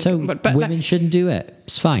technique. So but women shouldn't do it.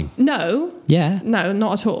 It's fine. No. Yeah. No,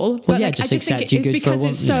 not at all. Well, but just accept you're good for a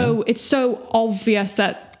woman. It's so obvious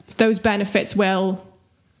that those benefits will...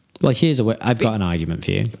 Well, I've got an argument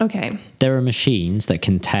for you. Okay. There are machines that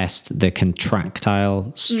can test the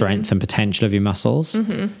contractile strength and potential of your muscles.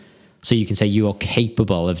 So you can say you are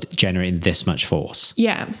capable of generating this much force.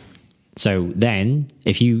 Yeah. So then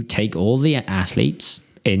if you take all the athletes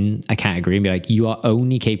in a category and be like, you are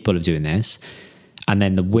only capable of doing this, and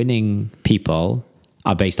then the winning people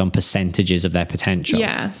are based on percentages of their potential.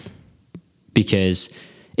 Yeah. Because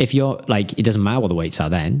if you're like, it doesn't matter what the weights are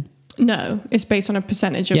then. No, it's based on a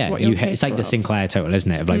percentage of what you're capable it's like the of. Sinclair total,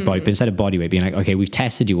 isn't it? Of like body, but instead of body weight being like, okay, we've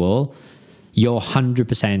tested you all. Your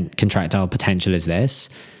 100% contractile potential is this.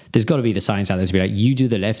 There's got to be the science out there to be like, you do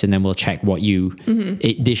the lift and then we'll check what you...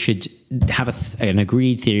 This should have an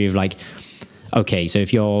agreed theory of like, okay, so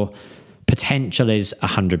if your potential is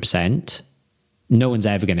 100%, no one's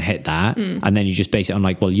ever going to hit that. And then you just base it on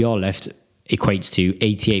like, well, your lift equates to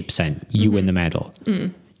 88%. You win the medal.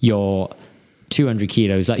 Your 200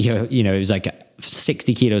 kilos, like it was like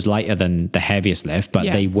 60 kilos lighter than the heaviest lift, but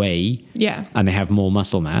they weigh and they have more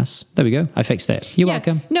muscle mass. There we go. I fixed it. You're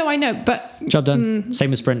welcome. No, I know, but job done.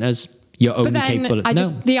 Same as sprinters. You're only capable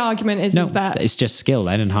of... the argument is that it's just skill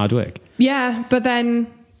then and hard work. Yeah, but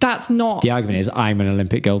then that's not... The argument is I'm an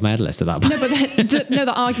Olympic gold medalist at that point. No, but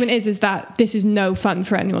the argument is that this is no fun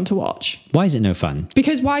for anyone to watch. Why is it no fun?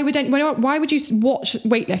 Because why would you watch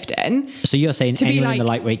weightlifting? So you're saying anyone in the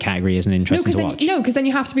lightweight category isn't interesting to watch? No, because then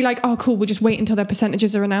you have to be like, oh, cool, we'll just wait until their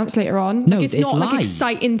percentages are announced later on. No, like, it's not live. Like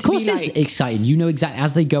exciting to be like... Of course it's exciting. You know exactly,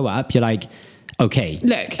 as they go up, you're like... Okay.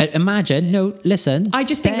 Look. Imagine. No, listen. I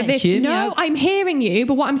just think that this... No, I'm hearing you,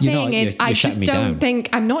 but what I'm saying is I just don't think...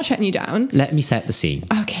 I'm not shutting you down. Let me set the scene.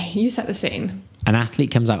 Okay, you set the scene. An athlete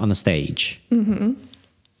comes out on the stage.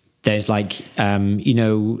 There's like,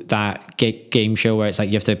 that game show where it's like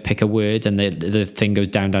you have to pick a word and the thing goes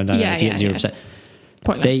down. If you get 0%.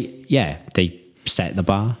 Pointless. They set the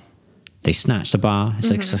bar. They snatch the bar. It's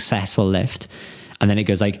like a successful lift. And then it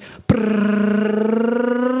goes like...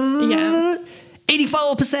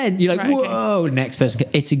 84%. You're like, right, whoa, okay. Next person.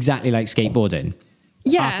 It's exactly like skateboarding.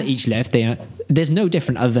 Yeah. After each lift, there's no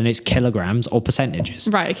different other than it's kilograms or percentages.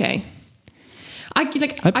 Right, okay. I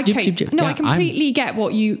completely get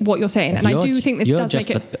what you're saying, and I do think this does make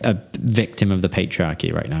it... You're just a victim of the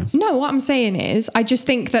patriarchy right now. No, what I'm saying is, I just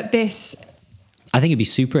think that this... I think it'd be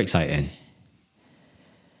super exciting.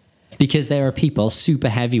 Because there are people, super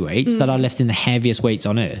heavyweights, that are lifting the heaviest weights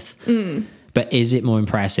on earth. But is it more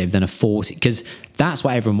impressive than a 40? Because that's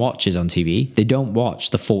what everyone watches on TV. They don't watch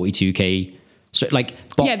the 42K. So like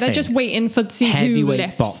boxing. Yeah, they're just waiting to see who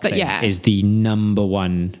lifts. Boxing is the number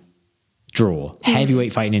one draw.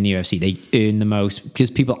 Heavyweight fighting in the UFC, they earn the most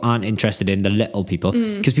because people aren't interested in the little people.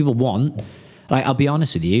 Because people want, like, I'll be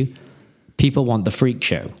honest with you, people want the freak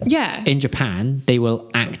show. Yeah. In Japan, they will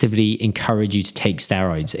actively encourage you to take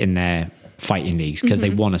steroids in their fighting leagues because they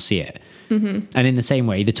want to see it. And in the same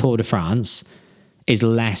way, the Tour de France is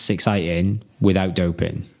less exciting without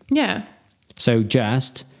doping. Yeah. So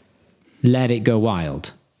just let it go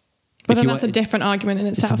wild. But then that's a different argument in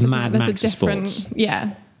itself. It's Mad Max sports.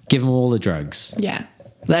 Yeah. Give them all the drugs. Yeah.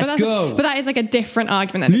 Let's go. But that is like a different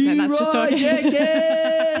argument. Then, that's just talking.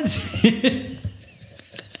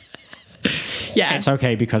 Yeah. It's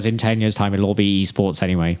okay because in 10 years' time it'll all be esports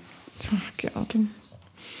anyway. Oh, God.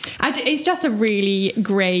 It's just a really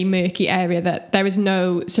grey, murky area that there is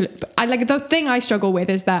no... the thing I struggle with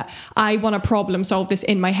is that I want to problem solve this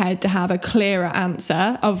in my head to have a clearer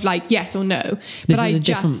answer of like yes or no. But I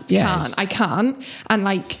just can't. I can't. And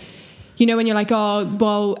like... You know, when you're like, oh,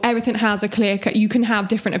 well, everything has a clear cut. You can have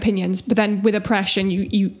different opinions, but then with oppression,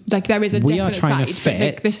 you like there is a definite side. We are trying to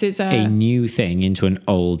fit this is a new thing into an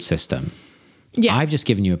old system. Yeah, I've just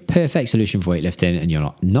given you a perfect solution for weightlifting, and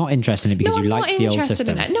you're not interested in it because you like the old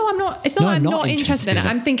system. No, I'm not. It's not. I'm not interested in it.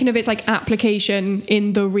 I'm thinking of its like application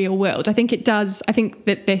in the real world. I think it does. I think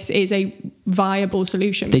that this is a viable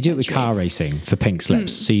solution. They do it with car racing for pink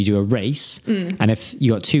slips. So you do a race, and if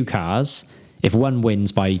you got two cars. If one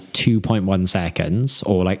wins by 2.1 seconds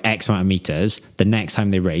or like X amount of meters, the next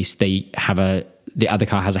time they race, the other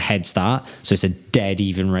car has a head start. So it's a dead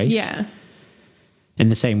even race. Yeah. In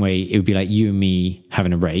the same way, it would be like you and me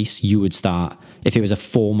having a race. You would start, if it was a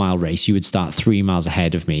 4-mile race, you would start 3 miles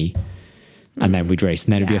ahead of me. And then we'd race.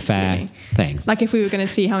 And then it'd be a fair thing. Like if we were going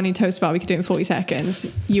to see how many toast bar we could do in 40 seconds,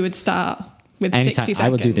 you would start with 60 seconds. I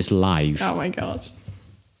will do this live. Oh my God.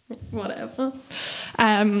 Whatever.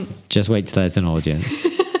 Just wait till there's an audience.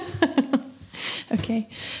 Okay.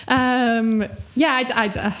 Yeah,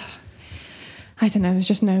 I don't know. There's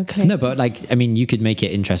just no clear. No, but like, I mean, you could make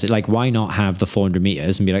it interesting. Like, why not have the 400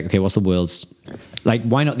 meters and be like, okay, what's the world's... Like,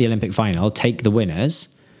 why not the Olympic final? Take the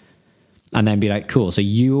winners and then be like, cool. So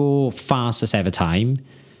your fastest ever time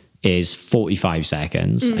is 45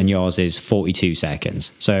 seconds and yours is 42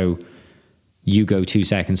 seconds. So you go 2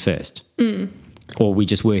 seconds first. or we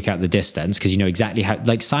just work out the distance because you know exactly how,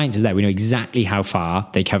 like science is there. We know exactly how far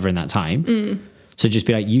they cover in that time. So just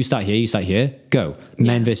be like, you start here, go.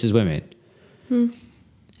 Men versus women.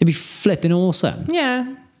 It'd be flipping awesome.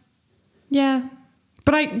 Yeah. Yeah.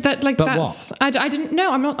 But that's what? I didn't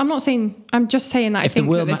know. I'm not saying, I'm just saying that if I think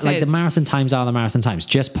the world, that the marathon times are the marathon times,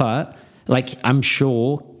 just put, like, I'm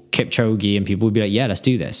sure Kipchoge and people would be like, yeah, let's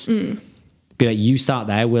do this. Be like, you start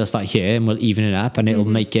there, we'll start here, and we'll even it up, and it'll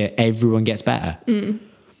make it, everyone gets better.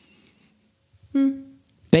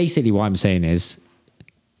 Basically what I'm saying is,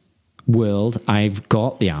 world, I've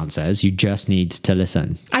got the answers, you just need to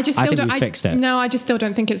listen. I think we fixed it. No, I just still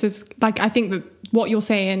don't think it's as, like, I think that what you're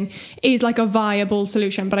saying is like a viable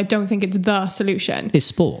solution, but I don't think it's the solution. It's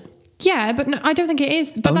sport. Yeah, but no, I don't think it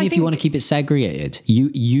is. But only if you want to keep it segregated.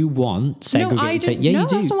 You want segregated. No, you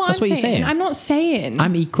do. That's what you're saying. I'm not saying.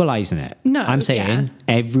 I'm equalising it. No, I'm saying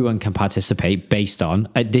everyone can participate based on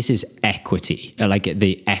this is equity, like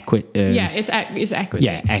the equity. It's equity.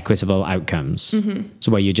 Yeah, equitable outcomes.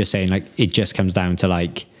 So where you're just saying like it just comes down to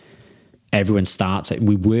like everyone starts.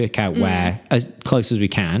 We work out where as close as we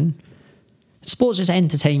can. Sport's just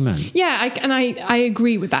entertainment. Yeah, I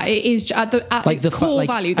agree with that. It is at its core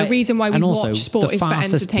value. The reason why we watch sport is for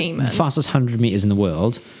entertainment. The fastest 100 meters in the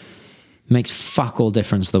world makes fuck all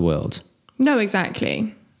difference to the world. No,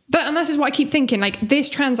 exactly. And this is what I keep thinking. Like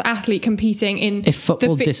this trans athlete competing in if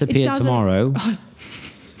football disappeared tomorrow,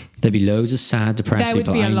 there'd be loads of sad, depressed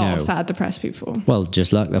people. There would be a lot of sad, depressed people. Well,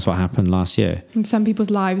 just look, that's what happened last year. And some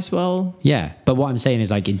people's lives will. Yeah, but what I'm saying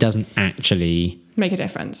is like it doesn't actually make a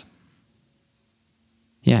difference.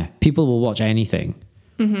 Yeah, people will watch anything.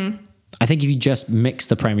 I think if you just mix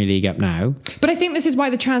the Premier League up now. But I think this is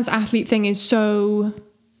why the trans athlete thing is so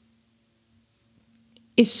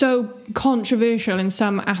controversial in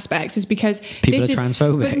some aspects, is because people are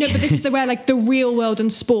transphobic. But this is where like the real world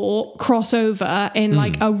and sport cross over in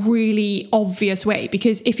like a really obvious way.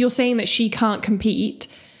 Because if you're saying that she can't compete,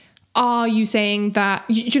 are you saying that,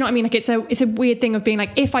 do you know what I mean? Like it's a weird thing of being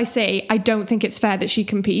like, if I say I don't think it's fair that she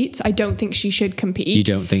competes, I don't think she should compete. You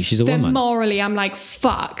don't think she's a woman? Then morally, I'm like,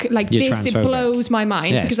 fuck. Like you're this, it blows my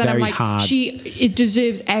mind. Yeah, because then I'm like, hard. It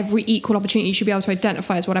deserves every equal opportunity. You should be able to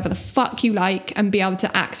identify as whatever the fuck you like and be able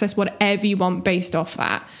to access whatever you want based off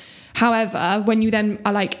that. However, when you then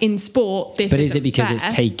are like in sport, this But is it because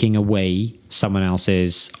it's taking away someone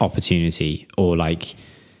else's opportunity or like...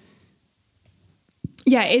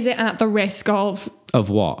 Yeah, is it at the risk of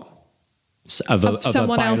what? Of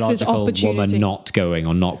someone a else's opportunity, woman not going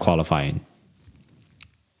or not qualifying?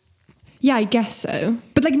 Yeah, I guess so.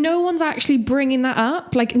 But like no one's actually bringing that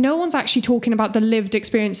up. Like no one's actually talking about the lived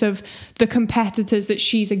experience of the competitors that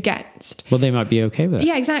she's against. Well, they might be okay with it.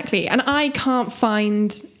 Yeah, exactly. And I can't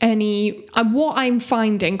find any... what I'm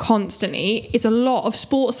finding constantly is a lot of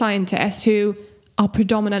sports scientists who are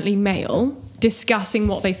predominantly male discussing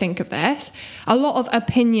what they think of this. A lot of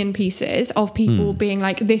opinion pieces of people being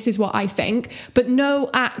like, this is what I think, but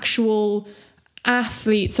no actual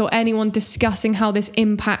athletes or anyone discussing how this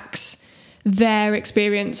impacts their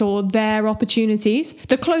experience or their opportunities.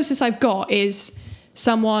 The closest I've got is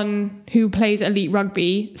someone who plays elite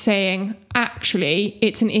rugby saying, actually,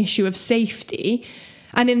 it's an issue of safety.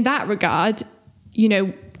 And in that regard, you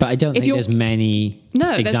know... But I don't think there's many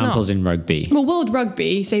examples in rugby. Well, World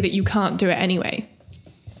Rugby say that you can't do it anyway.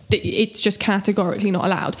 It's just categorically not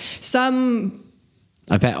allowed.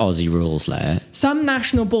 I bet Aussie rules there. Some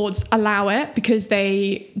national boards allow it because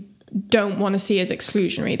they don't want to see it as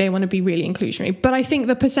exclusionary. They want to be really inclusionary. But I think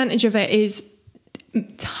the percentage of it is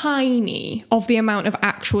tiny of the amount of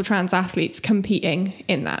actual trans athletes competing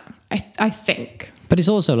in that, I think. But it's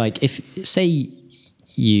also like, if, say...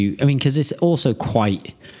 because it's also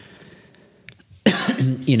quite,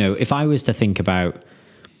 if I was to think about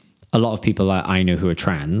a lot of people that I know who are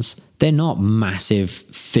trans, they're not massive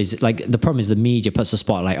like the problem is the media puts a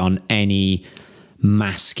spotlight on any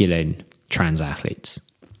masculine trans athletes.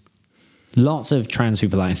 Lots of trans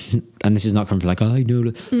people, and this is not coming from like, I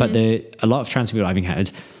know, but a lot of trans people I've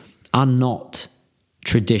encountered are not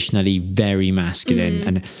traditionally very masculine.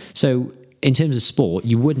 And so in terms of sport,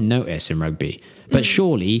 you wouldn't notice in rugby. But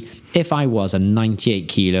surely, if I was a 98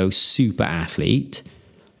 kilo super athlete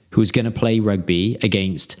who was going to play rugby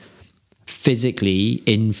against physically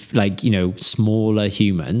smaller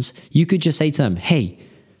humans, you could just say to them, hey,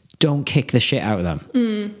 don't kick the shit out of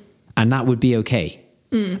them. And that would be okay.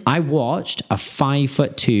 I watched a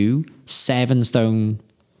 5'2", 7 stone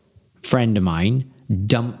friend of mine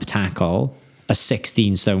dump tackle a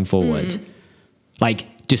 16 stone forward.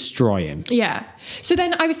 Like, destroy him. Yeah. So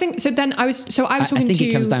then I was talking to... I think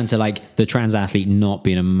it comes down to like the trans athlete not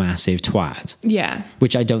being a massive twat. Yeah.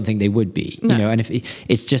 Which I don't think they would be. No. You know, and if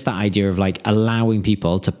it's just that idea of like allowing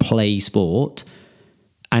people to play sport,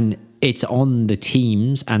 and it's on the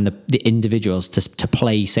teams and the individuals to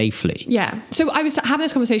play safely. Yeah. So I was having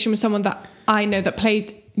this conversation with someone that I know that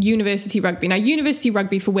played university rugby. Now, university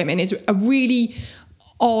rugby for women is a really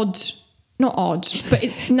odd... Not odd, but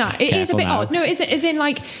it is a bit odd. No, is in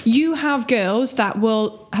like you have girls that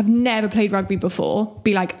will have never played rugby before,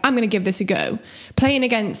 be like, I'm going to give this a go, playing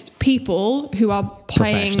against people who are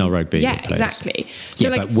playing professional rugby. Yeah, exactly. So yeah,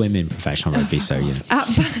 like, but women professional rugby. So yeah.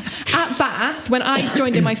 At Bath, when I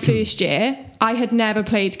joined in my first year, I had never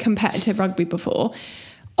played competitive rugby before.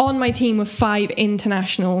 On my team were 5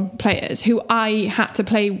 international players who I had to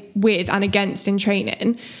play with and against in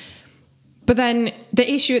training. But then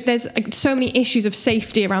there's so many issues of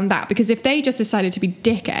safety around that, because if they just decided to be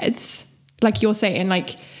dickheads, like you're saying,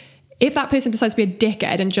 like if that person decides to be a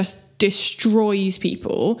dickhead and just destroys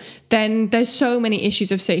people, then there's so many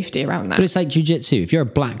issues of safety around that. But it's like jiu-jitsu. If you're a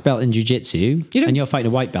black belt in jiu-jitsu and you're fighting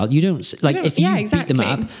a white belt, if you beat them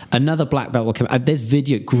up, another black belt will come. There's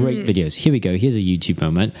great videos. Here we go. Here's a YouTube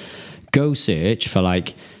moment. Go search for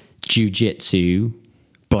like jiu-jitsu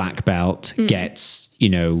black belt gets,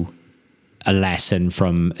 a lesson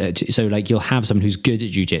from so like you'll have someone who's good at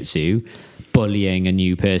jiu-jitsu bullying a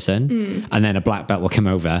new person, and then a black belt will come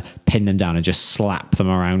over, pin them down and just slap them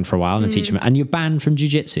around for a while and teach them, and you're banned from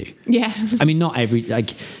jiu-jitsu. Yeah. I mean, not every,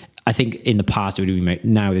 like, I think in the past it would be,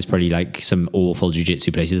 now there's probably like some awful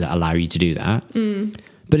jiu-jitsu places that allow you to do that.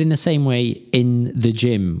 But in the same way, in the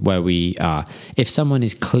gym where we are, if someone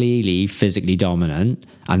is clearly physically dominant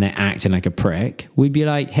and they're acting like a prick, we'd be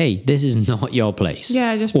like, hey, this is not your place.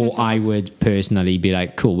 Yeah, or I would personally be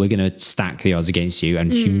like, cool, we're going to stack the odds against you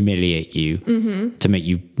and humiliate you to make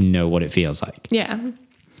you know what it feels like. Yeah.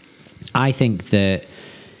 I think that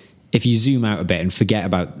if you zoom out a bit and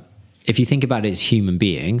if you think about it as human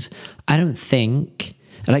beings, I don't think,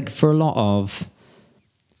 like, for a lot of...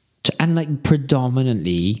 And like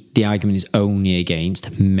predominantly, the argument is only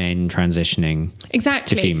against men transitioning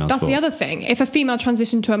to female That's sport. the other thing. If a female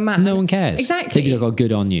transitioned to a man, no one cares. Exactly. They'd be like, "Oh,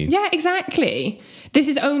 good on you." Yeah, exactly. This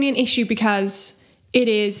is only an issue because it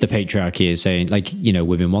is the patriarchy is saying, like,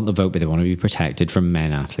 women want the vote, but they want to be protected from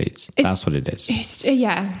men athletes. That's what it is.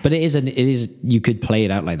 Yeah. But it is. You could play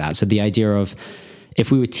it out like that. So the idea of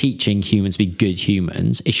if we were teaching humans to be good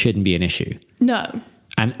humans, it shouldn't be an issue. No.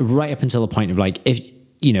 And right up until the point of like, if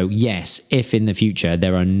in the future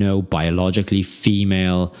there are no biologically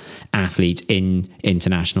female athletes in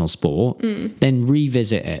international sport, then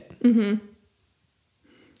revisit it.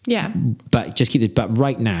 Yeah. But just keep it. But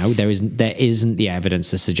right now there isn't the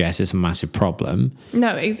evidence to suggest it's a massive problem.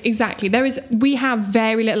 No, exactly. We have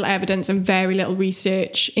very little evidence and very little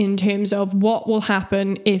research in terms of what will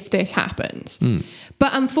happen if this happens.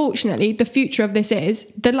 But unfortunately, the future of this is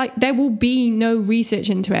that there will be no research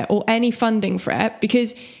into it or any funding for it,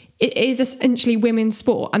 because it is essentially women's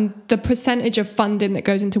sport, and the percentage of funding that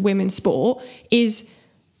goes into women's sport is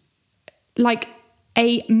like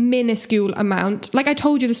a minuscule amount. Like I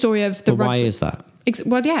told you the story of the... But why is that?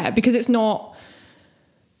 Well, yeah, because it's not...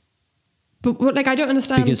 But like, I don't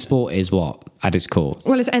understand... Because sport is what at its core?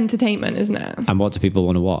 Well, it's entertainment, isn't it? And what do people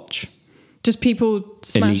want to watch? Just people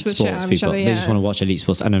smash elite the shit out of each other. They just want to watch elite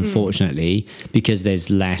sports, and unfortunately, because there's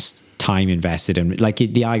less time invested in, like,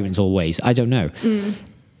 the argument's always, I don't know.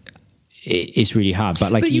 It's really hard,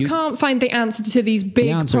 but like, you can't find the answer to these big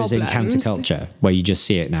problems. The answer is in counterculture, where you just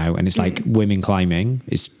see it now, and it's like women climbing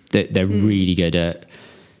they're really good at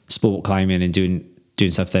sport climbing and doing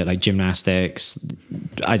stuff that, like, gymnastics.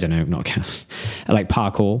 I don't know, not like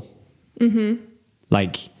parkour.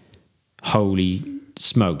 Like, holy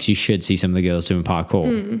smokes, you should see some of the girls doing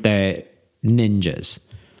parkour. They're ninjas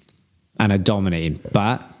and are dominating,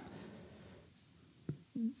 but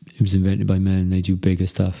it was invented by men and they do bigger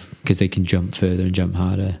stuff because they can jump further and jump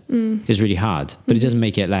harder. It's really hard, but it doesn't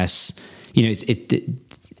make it less,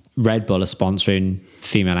 Red Bull are sponsoring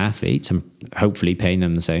female athletes and hopefully paying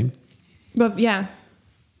them the same. But yeah,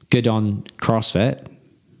 good on CrossFit.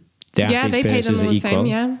 The athletes' they pay them all the equal. same.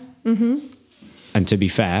 Yeah. And to be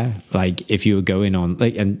fair, like, if you were going on,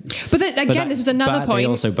 like, this was another point.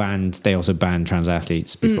 They also banned trans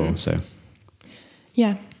athletes before. So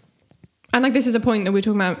yeah, and like, this is a point that we're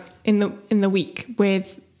talking about in the week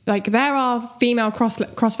with, like, there are female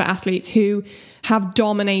CrossFit athletes who have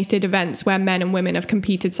dominated events where men and women have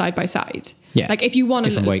competed side by side. Yeah, like, if you want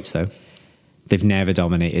different weights though, they've never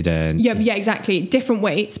dominated. Yeah, exactly, different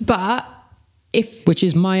weights, but which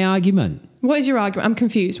is my argument. What is your argument? I'm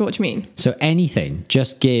confused. What do you mean? So anything,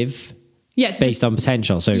 just give based on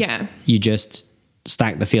potential. So you just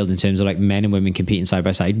stack the field in terms of like men and women competing side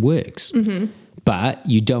by side works. Mm-hmm. But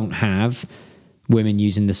you don't have women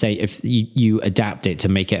using the same, if you adapt it to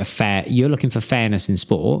make it a fair, you're looking for fairness in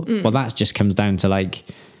sport. Well, that just comes down to like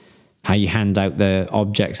how you hand out the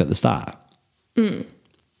objects at the start.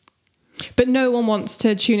 But no one wants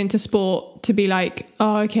to tune into sport to be like,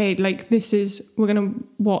 oh, okay, like we're going to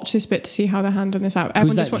watch this bit to see how they're handling this out.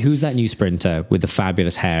 Who's that new sprinter with the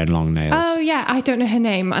fabulous hair and long nails? Oh, yeah, I don't know her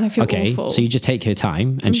name and I feel awful. So you just take her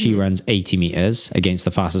time and she runs 80 metres against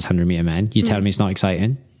the fastest 100 metre men. You tell me it's not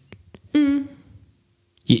exciting?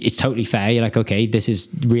 It's totally fair. You're like, okay, this is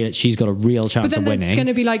real. She's got a real chance of winning. But then it's going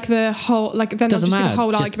to be like the whole, like then there'll just be the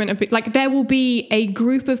whole argument of like there will be a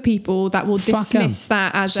group of people that will dismiss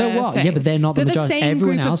that as so what? Thing. Yeah, but they're not the majority.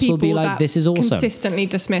 Everyone else will be like, this is awesome. Consistently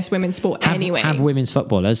dismiss women's sport anyway. Have women's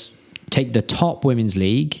footballers take the top women's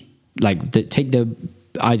league, like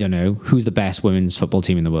I don't know who's the best women's football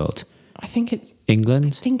team in the world. I think it's England.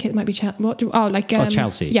 I think it might be Chelsea.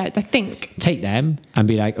 Chelsea. Yeah, I think. Take them and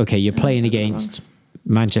be like, okay, you're playing against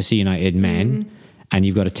Manchester United men and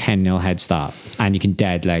you've got a 10-0 head start and you can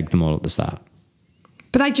dead leg them all at the start.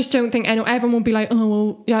 But I just don't think everyone will be like, oh,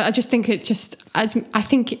 well, yeah, I just think I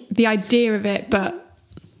think the idea of it, but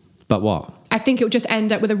what? I think it will just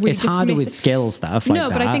end up with a really dismissive... It's harder with skill stuff like that. No,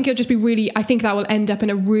 but I think it'll just be really... I think that will end up in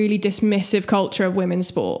a really dismissive culture of women's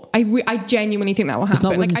sport. I genuinely think that will happen. It's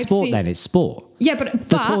not women's sport then, it's sport. Yeah, but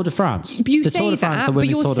the Tour de France. You say that, but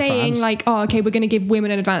you're saying like, oh, okay, we're going to give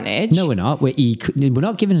women an advantage. No, we're not. We're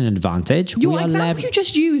not giving an advantage. Your example you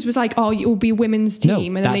just used was like, oh, it will be a women's team. No,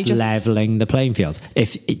 and then that's levelling the playing field.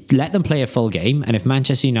 Let them play a full game, and if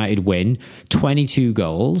Manchester United win 22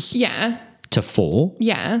 goals to 4,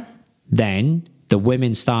 then the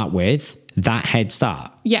women start with that head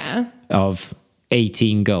start of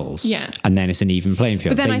 18 goals. Yeah. And then it's an even playing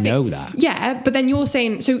field. But then they know that. Yeah, but then you're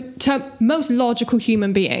saying, so to most logical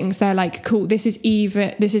human beings, they're like, cool, this is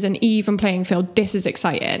an even playing field. This is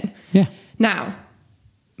exciting. Yeah. Now,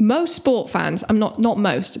 most sport fans, not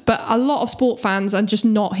most, but a lot of sport fans are just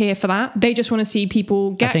not here for that. They just want to see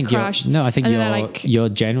people get crushed. I think you're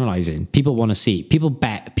generalizing. People want to see, people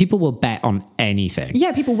will bet on anything.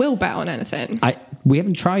 Yeah, people will bet on anything. We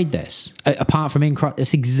haven't tried this. Apart from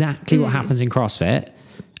it's exactly what happens in CrossFit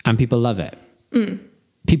and people love it.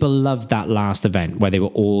 People loved that last event where they were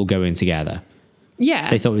all going together. Yeah.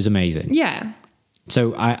 They thought it was amazing. Yeah.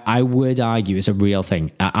 So I would argue it's a real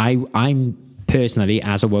thing. I'm personally,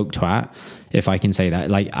 as a woke twat, if I can say that,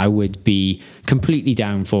 like I would be completely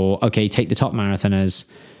down for, okay, take the top marathoners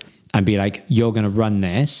and be like, you're going to run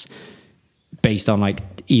this based on like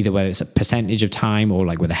either whether it's a percentage of time or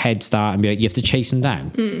like with a head start and be like, you have to chase them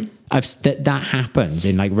down. That happens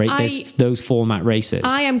in like those format races.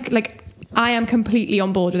 I am completely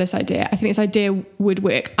on board with this idea. I think this idea would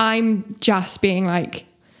work. I'm just being like,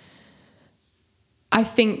 I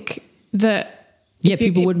think that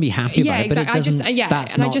people wouldn't be happy about it, but exactly. it doesn't,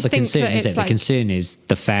 that's not the concern, is it? The concern is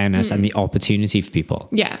the fairness and the opportunity for people.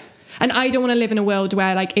 Yeah. And I don't want to live in a world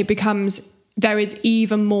where like it becomes, there is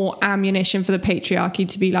even more ammunition for the patriarchy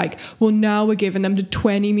to be like, well, now we're giving them the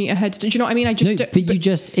 20 meter heads. Do you know what I mean? You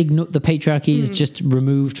just ignore the patriarchy is just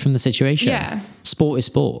removed from the situation. Yeah. Sport is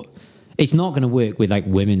sport. It's not going to work with like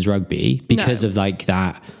women's rugby because of like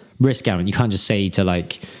that risk element. You can't just say to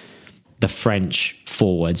like the French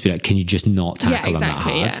forwards, be like, can you just not tackle them that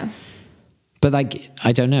hard? Yeah. But like,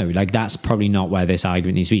 I don't know, like that's probably not where this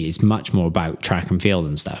argument needs to be. It's much more about track and field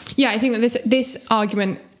and stuff. Yeah, I think that this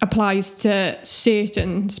argument applies to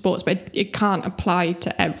certain sports, but it can't apply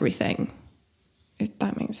to everything, if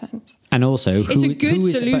that makes sense. And also, it's a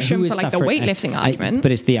good solution for like the weightlifting argument.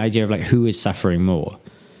 But it's the idea of like, who is suffering more?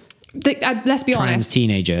 Let's be honest. Trans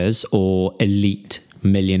teenagers or elite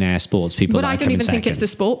millionaire sports people. But I don't even think it's the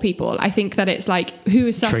sport people. I think that it's like who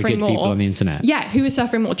is suffering triggered more. People on the internet. Yeah, who is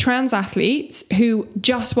suffering more? Trans athletes who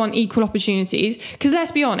just want equal opportunities. Because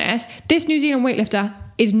let's be honest, this New Zealand weightlifter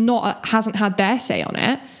hasn't had their say on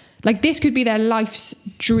it. Like this could be their life's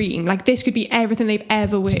dream. Like this could be everything they've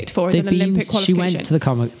ever worked for as an Olympic qualification. She went to the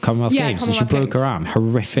Commonwealth Games and she broke her arm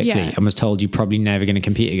horrifically and was told you're probably never going to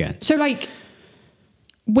compete again. So like,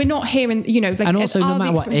 we're not hearing, like, and also no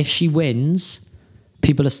matter what, if she wins,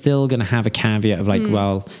 people are still going to have a caveat of like,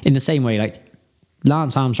 well, in the same way, like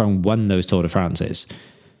Lance Armstrong won those Tour de France's.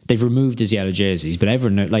 They've removed his yellow jerseys, but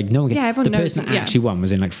everyone knows, like no one. Yeah, everyone knows. The person that actually won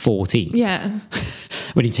was in like 14. Yeah.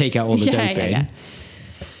 When you take out all the doping,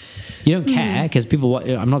 you don't care because people.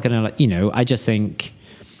 I'm not going to like. I just think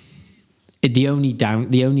The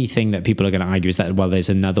only thing that people are going to argue is that, well, there's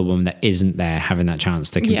another woman that isn't there having that chance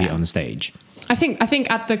to compete on the stage. I think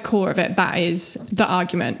at the core of it, that is the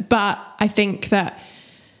argument. But I think that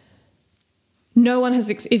no one is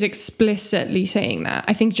explicitly saying that.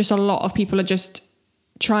 I think just a lot of people are just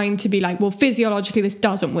trying to be like, well, physiologically this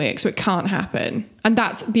doesn't work, so it can't happen. And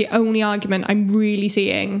that's the only argument I'm really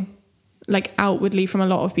seeing, like, outwardly from a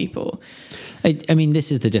lot of people. I mean,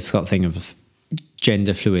 this is the difficult thing of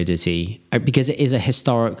gender fluidity, because it is a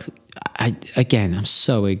historic... I'm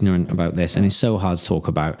so ignorant about this, and it's so hard to talk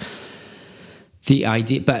about. The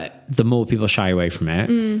idea, but the more people shy away from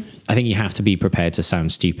it, I think you have to be prepared to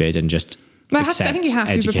sound stupid and just accept I think you have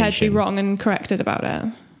to education. be prepared to be wrong and corrected about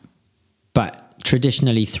it. But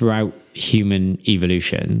traditionally, throughout human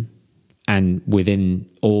evolution and within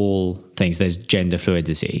all things, there's gender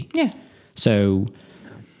fluidity. Yeah. So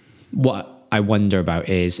what I wonder about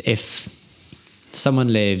is if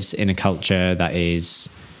someone lives in a culture that is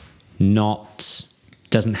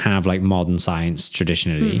doesn't have like modern science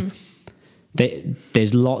traditionally,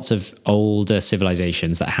 there's lots of older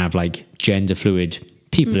civilizations that have like gender fluid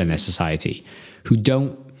people in their society who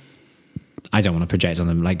I don't want to project on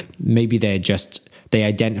them, like maybe they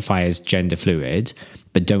identify as gender fluid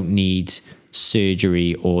but don't need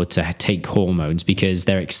surgery or to take hormones because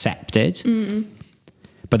they're accepted.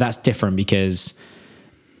 But that's different, because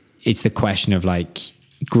it's the question of like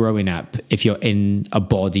growing up, if you're in a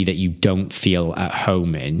body that you don't feel at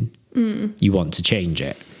home in, you want to change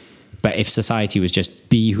it. But if society was just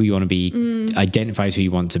be who you want to be, identify as who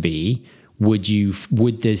you want to be,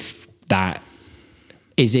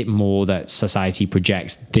 is it more that society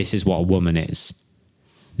projects this is what a woman is,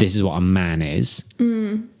 this is what a man is,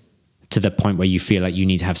 to the point where you feel like you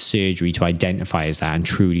need to have surgery to identify as that and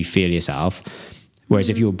truly feel yourself? Whereas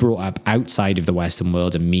if you were brought up outside of the Western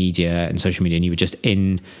world and media and social media, and you were just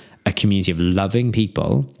in a community of loving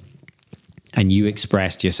people and you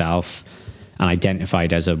expressed yourself and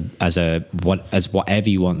identified as whatever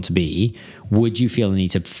you want to be, would you feel the need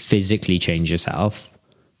to physically change yourself,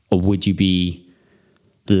 or would you be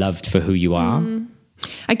loved for who you are?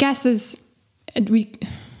 I guess I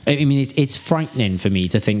mean, it's frightening for me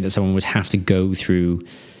to think that someone would have to go through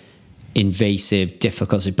invasive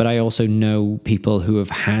difficulty, but I also know people who have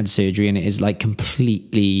had surgery and it has like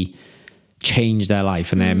completely changed their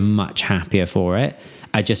life and they're much happier for it.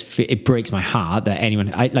 It breaks my heart that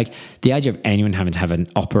the idea of anyone having to have an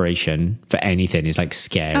operation for anything is like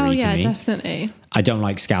scary to me. Oh yeah, definitely. I don't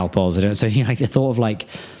like scalpels. So like the thought of like,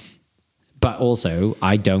 but also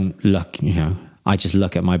I don't look, I just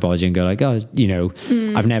look at my body and go like, oh,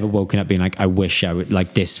 I've never woken up being like, I wish I would,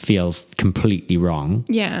 like, this feels completely wrong.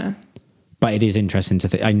 Yeah. But it is interesting to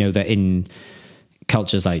think. I know that in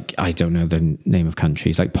cultures like, I don't know the name of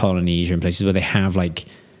countries, like Polynesia and places where they have like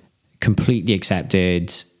completely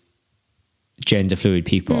accepted gender fluid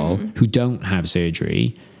people who don't have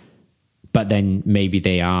surgery, but then maybe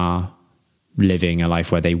they are living a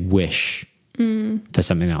life where they wish for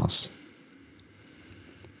something else.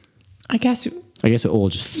 I guess we're all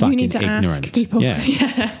just fucking you need to ignorant. Ask people.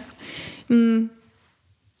 Yeah.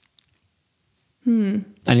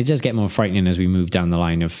 And it does get more frightening as we move down the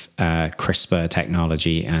line of CRISPR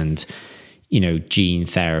technology and, gene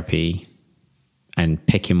therapy and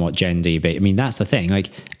picking what gender you be. I mean, that's the thing. Like,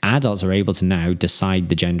 adults are able to now decide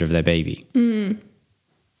the gender of their baby.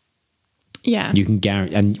 Yeah. You can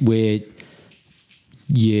guarantee, and we're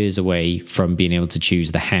years away from being able to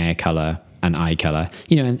choose the hair color and eye color,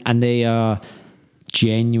 and they are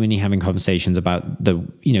genuinely having conversations about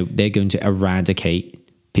they're going to eradicate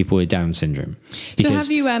people with Down syndrome because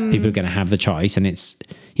people are going to have the choice, and it's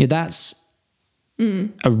that's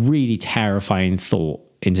a really terrifying thought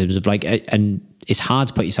in terms of like, and it's hard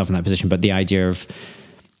to put yourself in that position, but the idea of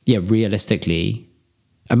realistically,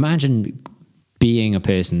 imagine being a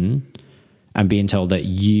person and being told that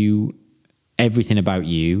everything about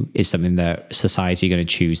you is something that society are going to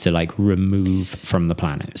choose to like remove from the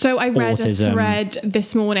planet. So I read a thread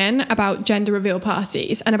this morning about gender reveal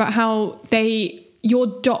parties and about how you're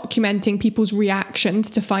documenting people's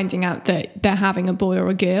reactions to finding out that they're having a boy or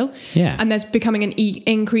a girl. Yeah. And there's becoming an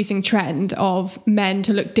increasing trend of men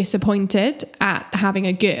to look disappointed at having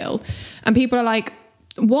a girl. And people are like,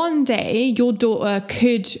 one day your daughter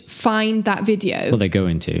could find that video. Well, they're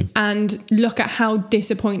going to. And look at how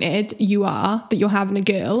disappointed you are that you're having a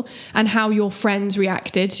girl and how your friends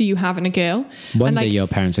reacted to you having a girl. One day your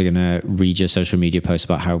parents are going to read your social media posts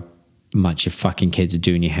about how much your fucking kids are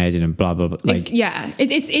doing your head in and blah, blah, blah. Like,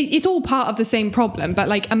 it's all part of the same problem. But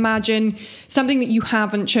like, imagine something that you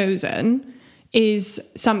haven't chosen is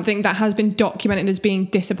something that has been documented as being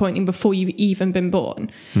disappointing before you've even been born.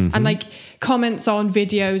 And like comments on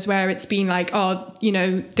videos where it's been like, oh, you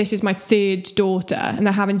know, this is my third daughter, and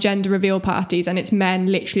they're having gender reveal parties, and it's men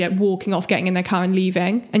literally like walking off, getting in their car and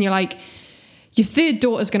leaving, and you're like, your third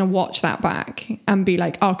daughter's gonna watch that back and be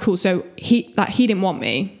like, oh cool, so he didn't want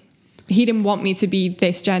me. He didn't want me to be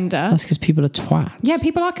this gender. That's because people are twats. Yeah,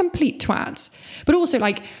 people are complete twats. But also,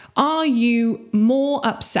 like, are you more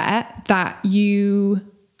upset that you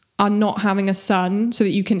are not having a son so that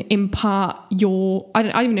you can impart your... I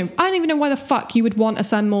don't even know why the fuck you would want a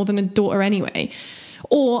son more than a daughter anyway.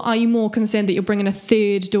 Or are you more concerned that you're bringing a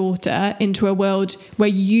third daughter into a world where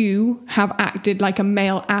you have acted like a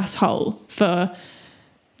male asshole for...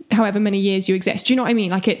 however many years you exist? Do you know what I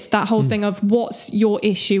mean? Like, it's that whole thing of what's your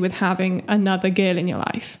issue with having another girl in your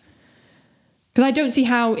life? Because I don't see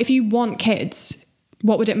how, if you want kids,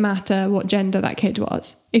 what would it matter what gender that kid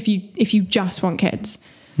was if you just want kids?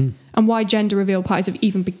 And why gender reveal parties have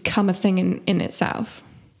even become a thing in itself?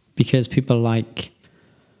 Because people like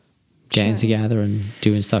getting together and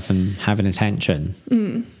doing stuff and having attention.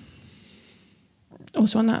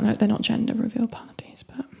 Also on that note, they're not gender reveal parties,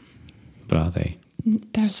 but are they?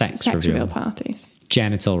 They're sex reveal parties.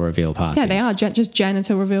 Genital reveal parties. Yeah, they are just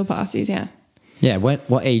genital reveal parties, yeah. Yeah,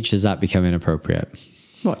 what age does that become inappropriate?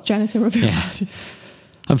 What, genital reveal parties?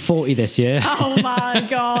 I'm 40 this year. Oh my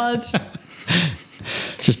God.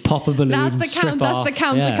 Just pop a balloon, that's the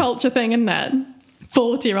counterculture thing, isn't it?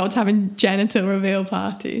 40-year-olds having genital reveal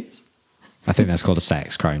parties. I think that's called a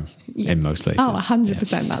sex crime in most places. Oh,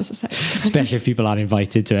 100% that's a sex crime. Especially if people aren't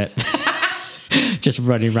invited to it. Just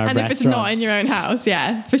running around restaurants. And if it's not in your own house,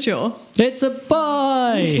 yeah, for sure. It's a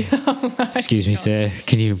boy! Excuse me, sir.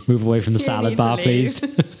 Can you move away from the salad bar, please?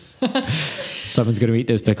 Someone's going to eat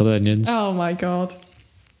those pickled onions. Oh, my God.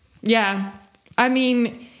 Yeah. I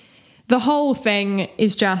mean, the whole thing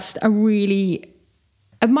is just a really...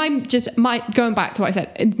 going back to what I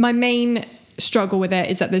said, my main struggle with it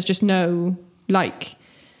is that there's just no, like...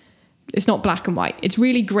 It's not black and white. It's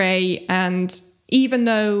really grey, and even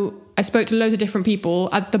though I spoke to loads of different people,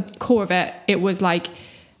 at the core of it, it was like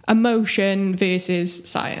emotion versus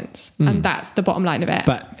science. And that's the bottom line of it.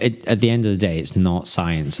 But at the end of the day, it's not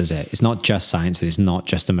science, is it? It's not just science. It's not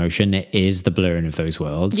just emotion. It is the blurring of those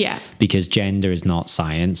worlds. Yeah. Because gender is not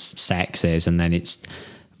science. Sex is. And then it's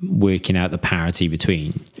working out the parity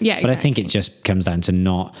between. Yeah, exactly. But I think it just comes down to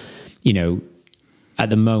not, you know, at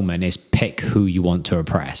the moment, it's pick who you want to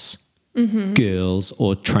oppress. Girls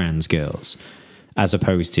or trans girls. As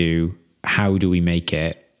opposed to how do we make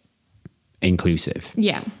it inclusive?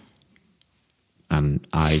 Yeah. And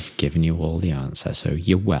I've given you all the answer, so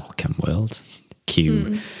you're welcome, world.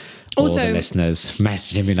 Cue all also, the listeners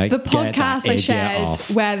messaging me like, the podcast I shared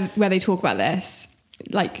off. where they talk about this,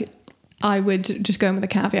 like, I would just go in with a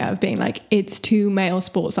caveat of being like, it's two male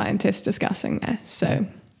sports scientists discussing this, so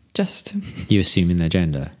just... You assuming their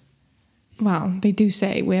gender? Well, they do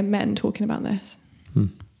say we're men talking about this.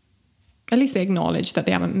 At least they acknowledge that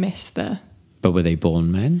they haven't missed the... But were they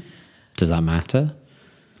born men? Does that matter?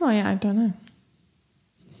 Oh, yeah, I don't know.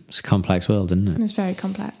 It's a complex world, isn't it? It's very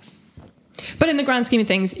complex. But in the grand scheme of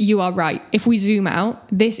things, you are right. If we zoom out,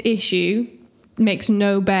 this issue makes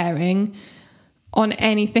no bearing on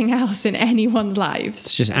anything else in anyone's lives.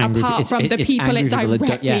 It's just angry, apart from the people it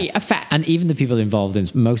directly affects. And even the people involved in...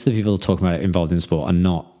 Most of the people talking about it involved in sport are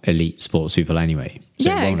not elite sports people anyway. So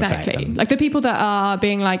yeah, exactly. Like the people that are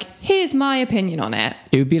being like, here's my opinion on it.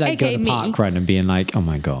 It would be like going to park run and being like, oh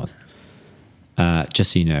my God,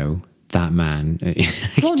 just so you know, that man...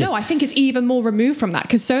 Well, no, I think it's even more removed from that,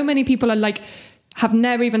 because so many people are like... have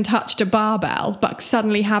never even touched a barbell, but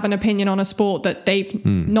suddenly have an opinion on a sport that they've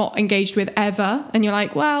not engaged with ever. And you're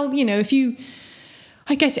like, well, you know,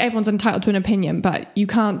 I guess everyone's entitled to an opinion, but you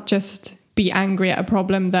can't just be angry at a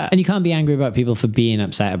problem that... And you can't be angry about people for being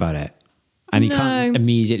upset about it. And you can't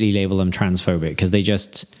immediately label them transphobic because they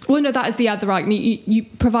just... Well, no, that is the other argument.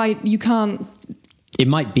 You can't... It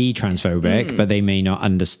might be transphobic, but they may not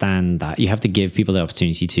understand that. You have to give people the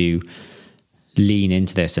opportunity to lean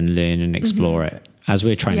into this and learn and explore it, as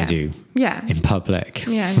we're trying to do in public.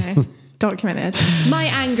 Yeah, I know. Documented. My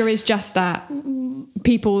anger is just that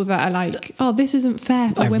people that are like, oh, this isn't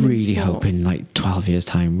fair for women's I really sport. hope in like 12 years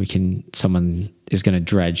time someone is going to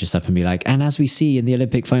dredge us up and be like, and as we see in the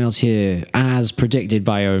Olympic finals here, as predicted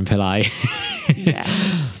by Owen Pillai.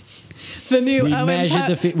 The new Owen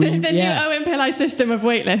Pillai system of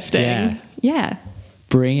weightlifting. Yeah.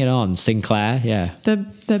 Bring it on, Sinclair. Yeah. The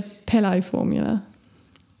Pillai formula.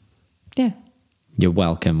 Yeah. You're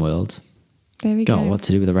welcome, world. There we go. Got what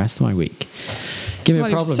to do with the rest of my week. Give me a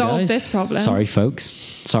problem, solve guys. this problem. Sorry, folks.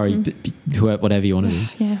 Sorry, whatever you want to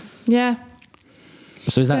do. Yeah.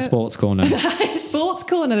 So is that sports corner? Sports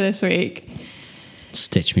corner this week.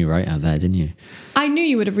 Stitch me right out there, didn't you? I knew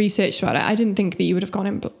you would have researched about it. I didn't think that you would have gone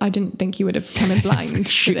in. I didn't think you would have come in blind.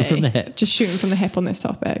 Shooting from the hip. Just shooting from the hip on this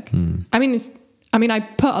topic. I mean, I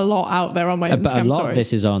put a lot out there on my Instagram but a lot stories. of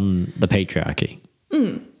this is on the patriarchy.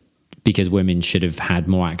 Because women should have had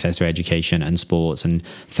more access to education and sports and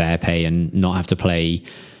fair pay and not have to play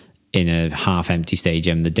in a half-empty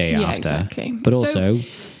stadium the day after. Exactly. But also,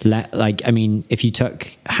 if you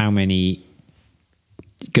took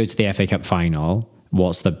go to the FA Cup final,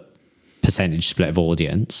 what's the percentage split of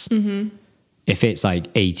audience? If it's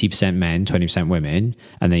like 80% men, 20% women,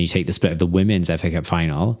 and then you take the split of the women's FA Cup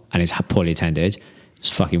final and it's poorly attended, it's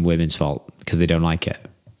fucking women's fault because they don't like it.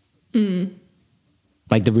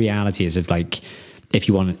 Like the reality is if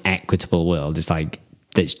you want an equitable world, it's like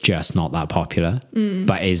it's just not that popular.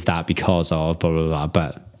 But is that because of blah blah blah?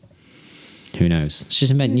 But who knows? It's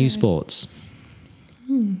just invent new sports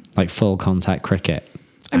like full contact cricket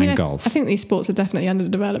and golf. I think these sports are definitely under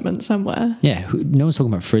development somewhere. Yeah, no one's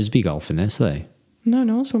talking about frisbee golf in this, are they? No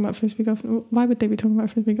one's talking about frisbee golf. Why would they be talking about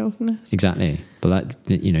frisbee golf in this? Exactly, but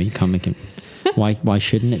that you can't make it. Why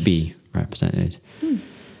shouldn't it be represented?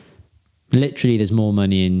 Literally, there's more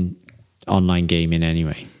money in online gaming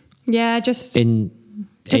anyway. Yeah, in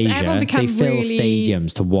Asia, they fill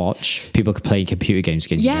stadiums to watch people playing computer games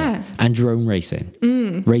against each other. And drone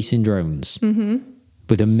racing. Racing drones.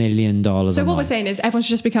 With $1 million. So what we're saying is everyone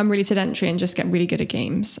should just become really sedentary and just get really good at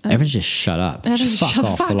games. Everyone just shut up. Just fuck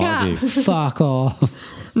off, a lot of you. Fuck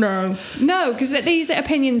off. No, because these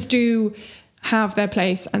opinions do have their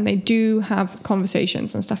place and they do have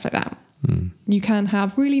conversations and stuff like that. You can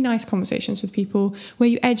have really nice conversations with people where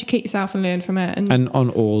you educate yourself and learn from it. And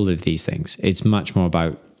on all of these things, it's much more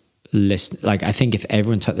about listen. Like, I think if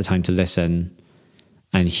everyone took the time to listen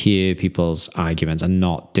and hear people's arguments and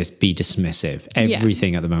not be dismissive,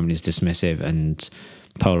 everything at the moment is dismissive and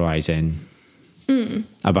polarizing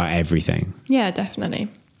about everything. Yeah, definitely.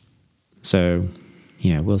 So,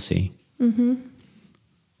 yeah, we'll see.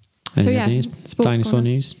 News? Dinosaur corner.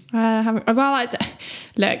 News? I haven't.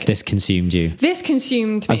 Look. This consumed you. This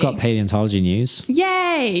consumed me. I've got paleontology news.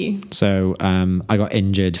 Yay! So I got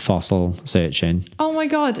injured fossil searching. Oh my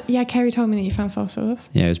God. Yeah, Kerry told me that you found fossils.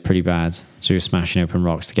 Yeah, it was pretty bad. So we were smashing open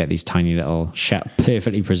rocks to get these tiny little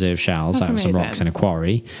perfectly preserved shells out of some rocks in a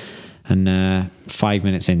quarry. And 5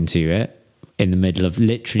 minutes into it, in the middle of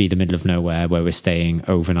nowhere where we're staying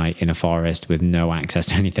overnight in a forest with no access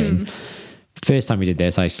to anything. First time we did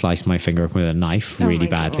this, I sliced my finger open with a knife really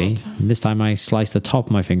badly. This time I sliced the top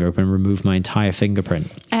of my finger open and removed my entire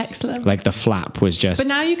fingerprint. Excellent. Like the flap was just... But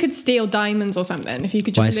now you could steal diamonds or something if you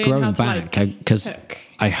could just learn how to back because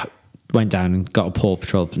I went down and got a Paw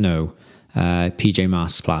Patrol, PJ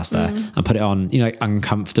Masks plaster and put it on,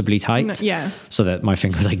 uncomfortably tight. So that my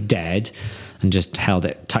finger was like dead and just tucked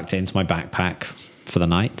it into my backpack for the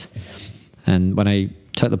night. And when I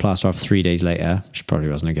took the plaster off 3 days later, which probably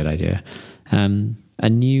wasn't a good idea, a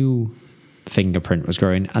new fingerprint was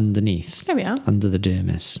growing underneath. There we are. Under the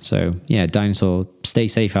dermis. So, yeah, dinosaur, stay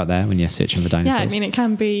safe out there when you're searching for dinosaurs. Yeah, it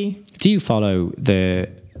can be... Do you follow the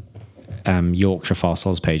Yorkshire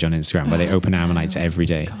Fossils page on Instagram where they open ammonites every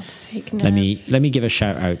day? God's sake, no. Let me give a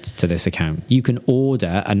shout out to this account. You can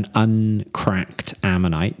order an uncracked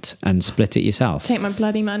ammonite and split it yourself. Take my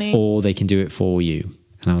bloody money. Or they can do it for you.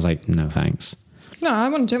 And I was like, no, thanks. No, I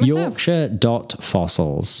want to do it myself.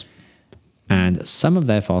 Yorkshire.fossils. And some of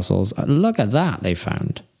their fossils, look at that, they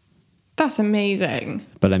found. That's amazing.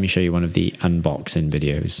 But let me show you one of the unboxing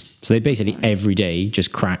videos. So they basically every day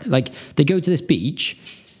just crack, they go to this beach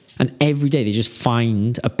and every day they just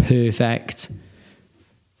find a perfect,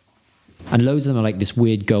 and loads of them are like this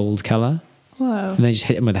weird gold colour. Whoa. And they just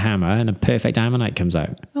hit them with a hammer and a perfect ammonite comes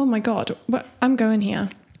out. Oh my God. I'm going here.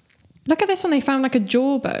 Look at this one. They found like a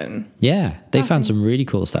jawbone. Yeah. They found some really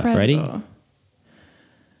cool stuff. Incredible. Ready?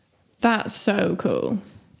 That's so cool.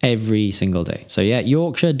 Every single day. So yeah,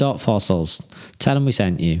 Yorkshire.fossils. Tell them we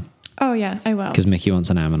sent you. Oh yeah, I will. Because Mickey wants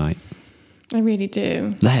an ammonite. I really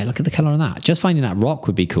do. There, look at the colour on that. Just finding that rock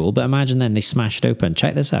would be cool, but imagine then they smashed it open.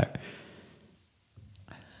 Check this out.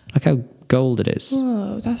 Look how gold it is.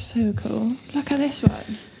 Whoa, that's so cool. Look at this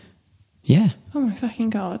one. Yeah. Oh my fucking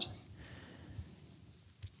God.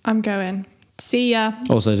 I'm going. See ya.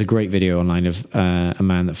 Also, there's a great video online of a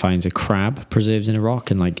man that finds a crab preserved in a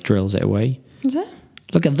rock and drills it away. Is it?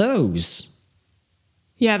 Look at those.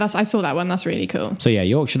 Yeah, I saw that one. That's really cool. So yeah,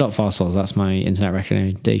 Yorkshire.fossils. That's my internet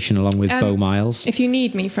recommendation along with Bo Miles. If you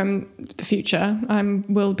need me from the future, I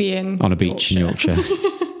will be on a beach in Yorkshire.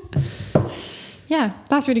 Yeah,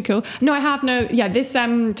 that's really cool. No, I have this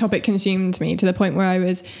topic consumed me to the point where I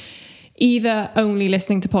was either only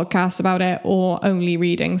listening to podcasts about it or only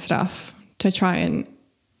reading stuff to try and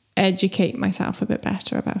educate myself a bit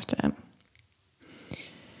better about it. I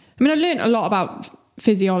mean, I learned a lot about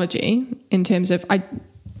physiology in terms of I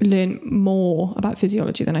learned more about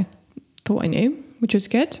physiology than I thought I knew, which was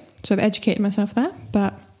good. So I've educated myself there,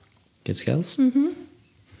 but... Good skills. Mm-hmm.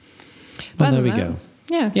 Well, there we go.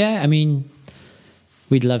 Yeah. Yeah, I mean,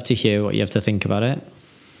 we'd love to hear what you have to think about it.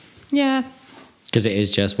 Yeah. Because it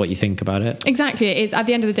is just what you think about it. Exactly, it is. At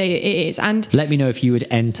the end of the day, it is. And let me know if you would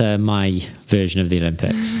enter my version of the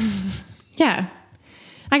Olympics. Yeah.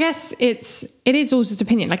 I guess it is all just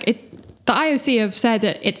opinion. Like, the IOC have said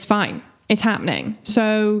that it's fine. It's happening.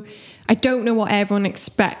 So I don't know what everyone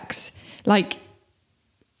expects. Like,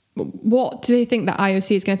 what do they think the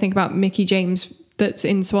IOC is going to think about Mickie James that's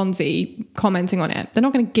in Swansea commenting on it? They're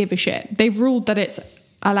not going to give a shit. They've ruled that it's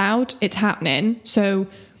allowed. It's happening. So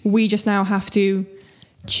we just now have to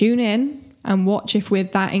tune in and watch if we're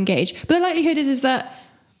that engaged. But the likelihood is that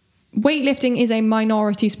weightlifting is a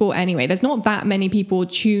minority sport anyway. There's not that many people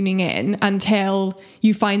tuning in until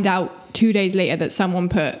you find out 2 days later that someone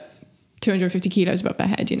put 250 kilos above their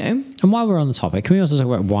head, you know? And while we're on the topic, can we also talk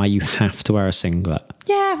about why you have to wear a singlet?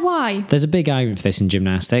 Yeah, why? There's a big argument for this in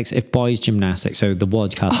gymnastics. If boys gymnastics, so the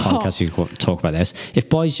Wadcast podcast, you talk about this. If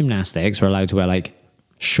boys gymnastics were allowed to wear like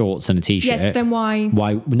shorts and a t-shirt, yes, then why?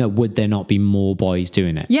 Would there not be more boys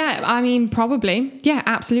doing it? Yeah, I mean, probably. Yeah,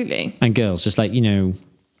 absolutely. And girls, just like, you know,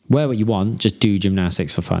 wear what you want, just do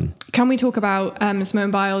gymnastics for fun. Can we talk about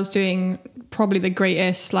Simone Biles doing probably the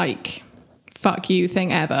greatest, like, fuck you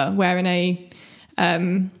thing ever, wearing a,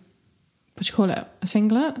 a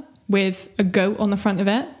singlet with a goat on the front of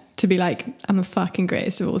it to be like, I'm the fucking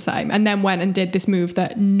greatest of all time. And then went and did this move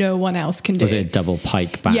that no one else can do. Was it a double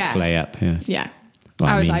pike back layup? Yeah. Yeah.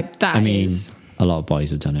 Well, I was like, that is a lot of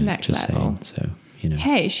boys have done it. Next level. Saying, so, you know.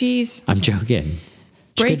 Hey, I'm joking.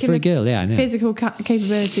 She's good for a girl, yeah, I know. Physical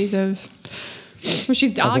capabilities of... Well,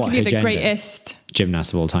 she's arguably the greatest...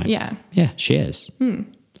 gymnast of all time. Yeah. Yeah, she is.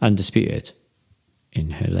 Undisputed. In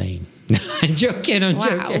her lane. I'm joking.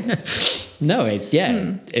 No,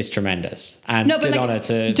 it's tremendous. And no, but good like, on her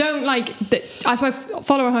to... Don't like... I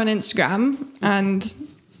follow her on Instagram and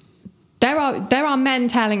there are men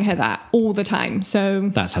telling her that all the time. So...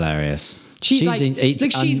 That's hilarious. She's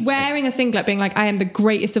wearing a singlet being like, I am the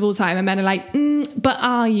greatest of all time. And men are like, but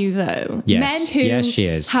are you though? Yes. Men who she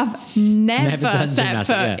is. have never set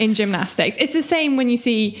foot in gymnastics. It's the same when you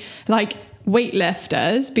see like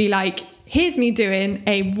weightlifters be like, here's me doing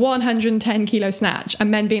a 110 kilo snatch. And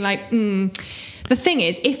men being like, The thing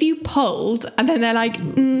is, if you pulled and then they're like,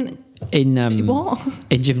 what?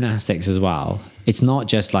 In gymnastics as well, it's not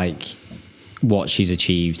just like what she's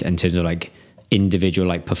achieved in terms of like individual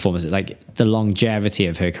like performance, like the longevity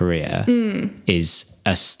of her career is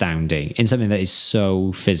astounding in something that is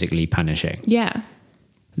so physically punishing. Yeah.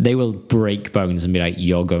 They will break bones and be like,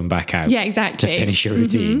 you're going back out. Yeah, exactly. To finish your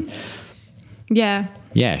routine. Yeah.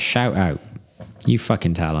 Yeah, shout out. You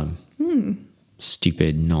fucking tell them.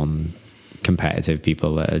 Stupid, non-competitive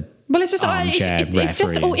people that are well, it's just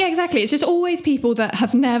exactly. It's just always people that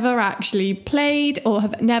have never actually played or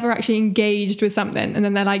have never actually engaged with something, and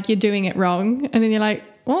then they're like, "You're doing it wrong," and then you're like,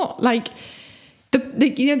 "What?" Like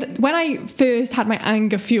when I first had my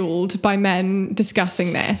anger fueled by men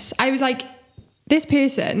discussing this, I was like, "This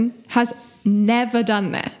person has never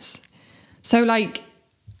done this." So like,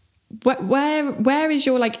 where is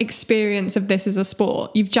your like experience of this as a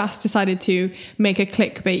sport? You've just decided to make a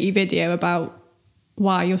clickbaity video about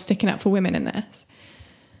why you're sticking up for women in this.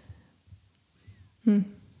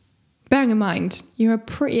 Bearing in mind, you're a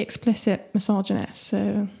pretty explicit misogynist,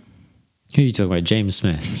 so... Who are you talking about? James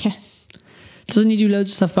Smith? Yeah. Doesn't he do loads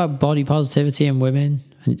of stuff about body positivity and women?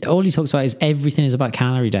 And all he talks about is everything is about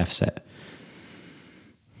calorie deficit.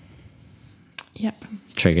 Yep.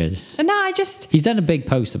 Triggered. No, He's done a big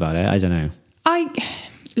post about it. I don't know.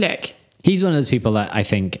 Look. He's one of those people that I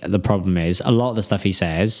think the problem is a lot of the stuff he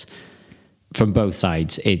says... From both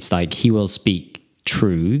sides, it's like he will speak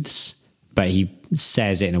truths, but he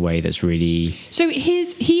says it in a way that's really... So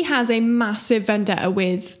he has a massive vendetta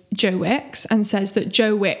with Joe Wicks and says that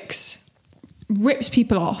Joe Wicks rips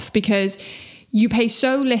people off because you pay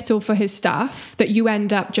so little for his stuff that you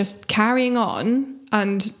end up just carrying on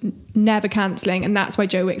and never cancelling, and that's why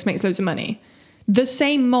Joe Wicks makes loads of money. The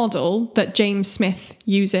same model that James Smith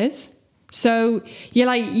uses... So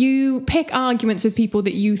you pick arguments with people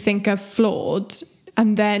that you think are flawed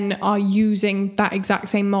and then are using that exact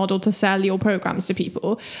same model to sell your programs to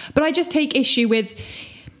people. But I just take issue with,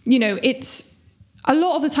 a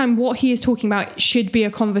lot of the time what he is talking about should be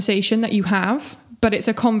a conversation that you have, but it's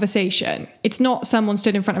a conversation. It's not someone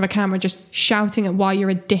stood in front of a camera just shouting at why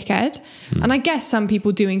you're a dickhead. And I guess some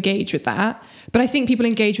people do engage with that, but I think people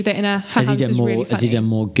engage with it in a has he done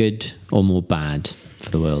more good or more bad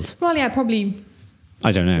for the world? Well, yeah, probably.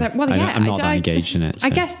 I don't know. I'm not that engaged in it. So. I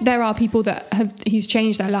guess there are people that he's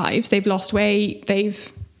changed their lives. They've lost weight.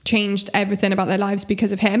 They've changed everything about their lives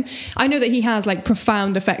because of him. I know that he has like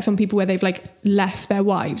profound effects on people where they've like left their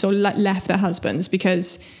wives or left their husbands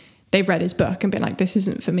because they've read his book and been like, this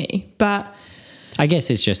isn't for me. But I guess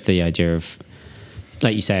it's just the idea of,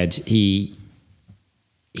 like you said, he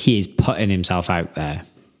is putting himself out there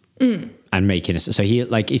and making it. So he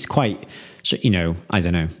like, it's quite, you know, I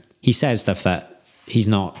don't know. He says stuff that he's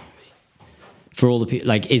not, for all the people,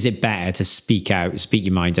 like, is it better to speak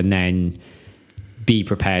your mind and then be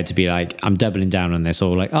prepared to be like, I'm doubling down on this,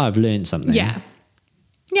 or like, oh, I've learned something. Yeah,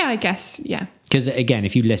 I guess, yeah. Because again,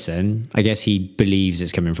 if you listen, I guess he believes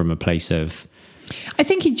it's coming from a place of... I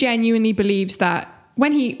think he genuinely believes that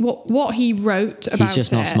when what he wrote about he's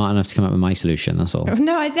just not smart enough to come up with my solution, that's all.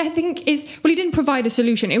 No, I think he didn't provide a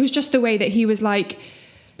solution. It was just the way that he was like,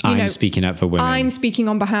 I'm speaking up for women. I'm speaking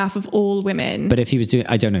on behalf of all women. But if he was doing,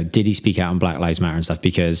 I don't know, did he speak out on Black Lives Matter and stuff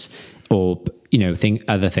or, you know,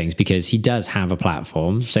 other things? Because he does have a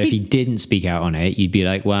platform. So if he didn't speak out on it, you'd be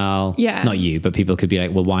like, well, not you, but people could be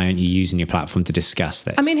like, well, why aren't you using your platform to discuss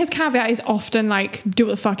this? I mean, his caveat is often like, do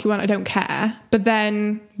what the fuck you want, I don't care. But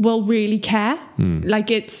then we'll really care. Like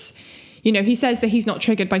it's, you know, he says that he's not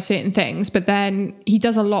triggered by certain things, but then he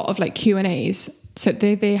does a lot of like Q&As. So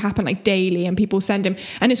they happen like daily and people send him,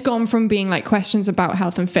 and it's gone from being like questions about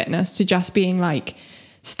health and fitness to just being like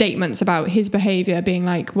statements about his behavior, being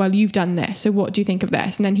like, well, you've done this, so what do you think of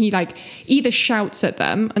this? And then he like either shouts at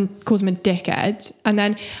them and calls them a dickhead, and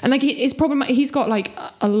like it's problem, he's got like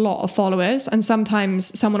a lot of followers, and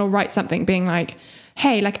sometimes someone will write something being like,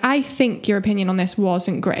 hey, like I think your opinion on this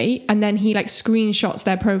wasn't great, and then he like screenshots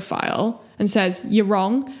their profile and says, you're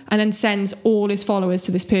wrong, and then sends all his followers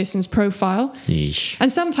to this person's profile. Yeesh.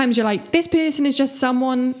 And sometimes you're like, this person is just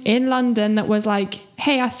someone in London that was like,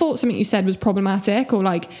 hey, I thought something you said was problematic, or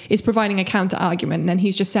like is providing a counter argument, and then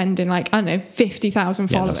he's just sending like, I don't know, 50,000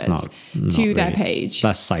 followers to their page.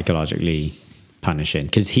 That's psychologically punishing,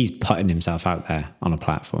 because he's putting himself out there on a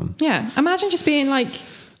platform. Yeah. Imagine just being like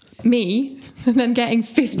me and then getting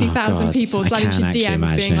 50,000 people sliding to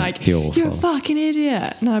DMs being like, you're a fucking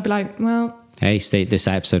idiot. And I'd be like, well... Hey, this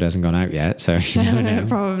episode hasn't gone out yet, so you never know.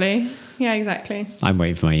 Probably. Yeah, exactly. I'm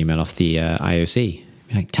waiting for my email off the IOC.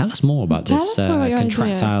 Be like, tell us more about this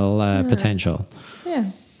contractile potential.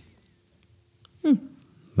 Yeah.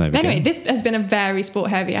 Anyway, this has been a very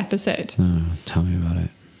sport-heavy episode. Oh, tell me about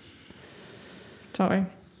it. Sorry.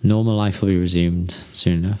 Normal life will be resumed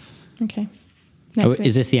soon enough. Okay.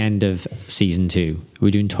 Is this the end of season 2? Are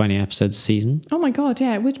we doing 20 episodes a season? Oh my God,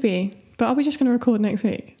 yeah, it would be. But are we just going to record next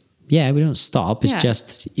week? Yeah, we don't stop. It's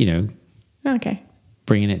just, you know... Okay.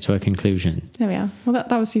 Bringing it to a conclusion. There we are. Well,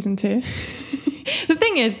 that was season 2. The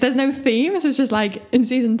thing is, there's no theme. So it's just like, in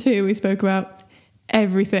season 2, we spoke about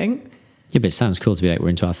everything. Yeah, but it sounds cool to be like, we're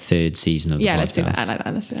into our 3rd season of the podcast. Yeah, let's do that. I like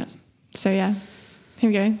that. Let's do that. So yeah, here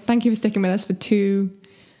we go. Thank you for sticking with us for 2...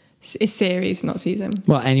 It's series, not season.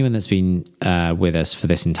 Well, anyone that's been with us for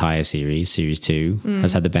this entire series 2,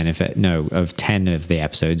 has had the benefit, of 10 of the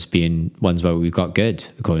episodes being ones where we've got good,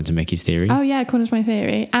 according to Mickey's theory. Oh yeah, according to my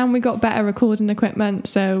theory. And we got better recording equipment,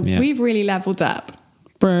 so we've really leveled up.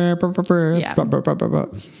 Yeah. Exactly.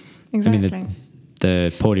 I mean,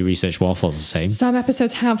 the poorly researched waffle's the same. Some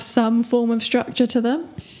episodes have some form of structure to them.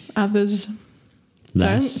 Others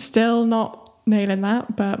don't. Still not nailing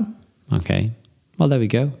that, but... Okay. Well, there we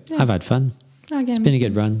go. Yeah. I've had fun. It's been a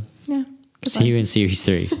good run. Yeah. See you in series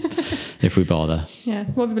 3, if we bother. Yeah.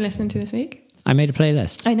 What have you been listening to this week? I made a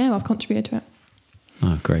playlist. I know. I've contributed to it.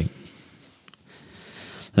 Oh, great.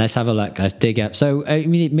 Let's have a look. Let's dig up. So, I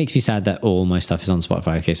mean, it makes me sad that all my stuff is on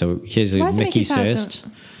Spotify. Okay, so here's Mickey's first.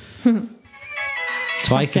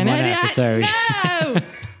 Twice in one episode.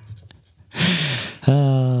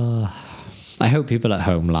 No! I hope people at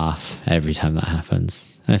home laugh every time that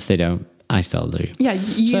happens. And if they don't, I still do. Yeah,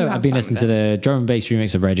 So I've been listening to the drum and bass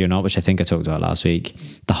remix of Ready or Not, which I think I talked about last week.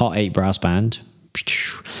 The Hot 8 brass band.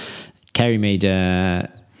 Kerry made a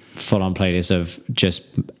full-on playlist of just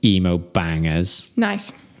emo bangers.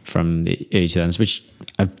 Nice. From the early 2000s, which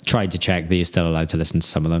I've tried to check that you're still allowed to listen to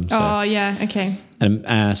some of them. So. Oh, yeah, okay.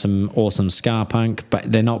 And some awesome ska punk, but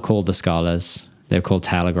they're not called the Scholars. They're called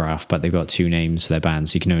Telegraph, but they've got 2 names for their band,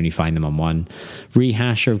 so you can only find them on one.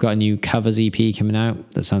 Rehasher have got a new covers EP coming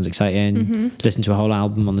out. That sounds exciting. Listen to a whole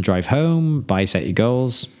album on the drive home by Set Your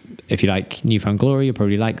Goals. If you like New Found Glory, you'll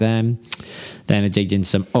probably like them. Then I digged into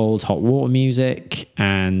some old Hot Water music,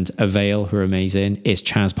 and Avail, who are amazing. It's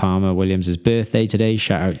Chaz Palmer Williams' birthday today.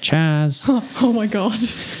 Shout out Chaz. Oh my God.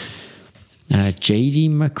 JD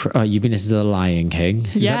McCrae. You've been listening to The Lion King.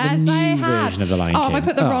 Is that the new version of The Lion King? I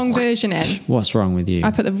put the wrong version in. What's wrong with you?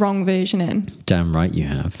 I put the wrong version in. Damn right you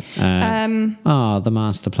have. The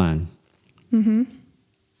Master Plan.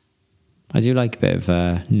 I do like a bit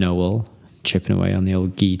of Noel chipping away on the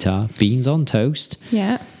old guitar. Beans on toast.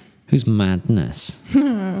 Yeah. Who's Madness?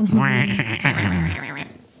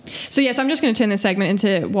 So yes, I'm just going to turn this segment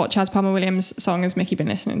into what Chaz Palmer Williams' song has Mickey been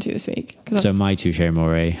listening to this week. So my Touche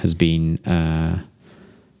Amore has been...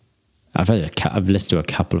 I've listened to a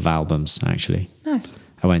couple of albums, actually. Nice.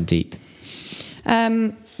 I went deep.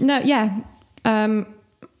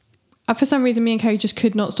 For some reason, me and Kerry just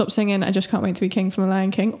could not stop singing I Just Can't Wait to Be King from The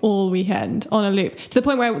Lion King all weekend on a loop, to the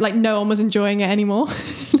point where like no one was enjoying it anymore.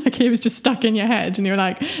 Like it was just stuck in your head and you were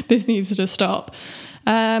like, this needs to just stop.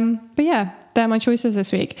 But yeah, they're my choices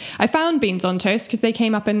this week. I found Beans on Toast because they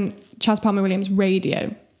came up in Chaz Palmer Williams'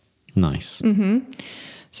 radio. Nice.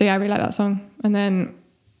 So yeah, I really like that song. And then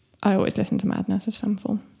I always listen to Madness of some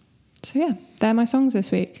form. So yeah, they're my songs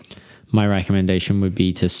this week. My recommendation would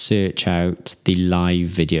be to search out the live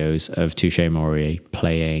videos of Touche Amore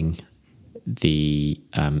playing the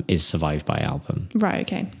Is Survived By album. Right,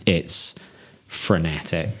 okay. It's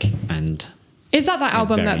frenetic and... Is that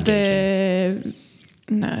album that engaging.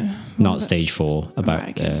 No. Not Stage 4, about...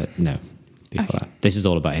 Right, okay. No, before that. This is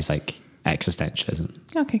all about his like existentialism.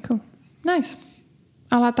 Okay, cool. Nice.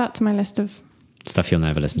 I'll add that to my list of... Stuff you'll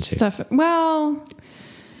never listen to. Stuff. Well...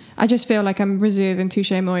 I just feel like I'm reserving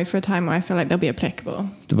Touche Amore for a time where I feel like they'll be applicable.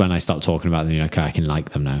 When I stop talking about them, you're like, I can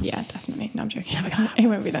like them now. Yeah, definitely. No, I'm joking. It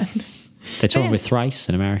won't be done. They're touring with Thrice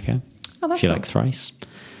in America. Oh, that's if you cool. Like Thrice.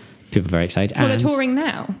 People are very excited. Well, they're touring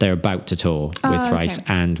now. They're about to tour with Thrice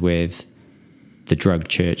and with the Drug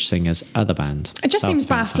Church Singers' other band. It just seems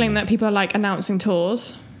baffling that people are like announcing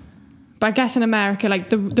tours. But I guess in America, like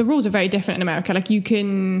the rules are very different in America. Like you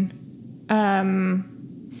can...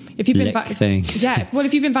 if you've been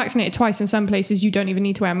if you've been vaccinated twice in some places, you don't even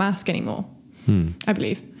need to wear a mask anymore. I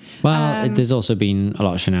believe. Well, there's also been a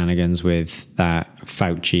lot of shenanigans with that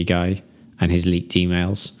Fauci guy and his leaked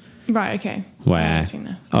emails. Right. Okay. Where?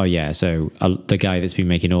 So the guy that's been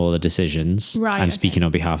making all the decisions and speaking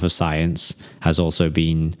on behalf of science has also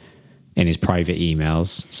been in his private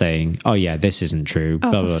emails saying, "Oh yeah, this isn't true."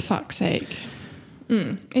 Oh, blah, for blah. fuck's sake!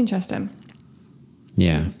 Interesting.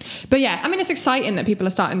 Yeah. But yeah, I mean, it's exciting that people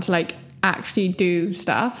are starting to like actually do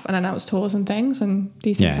stuff and announce tours and things, and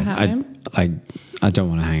these things are happening. I don't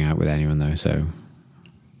want to hang out with anyone though, so.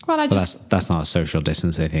 Well, that's not a social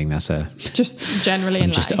distancing thing. That's just generally in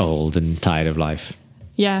life. I'm just old and tired of life.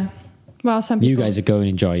 Yeah. Well, some people. You guys are going to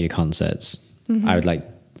enjoy your concerts. I would like.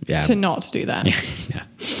 Yeah. To not do that. Yeah.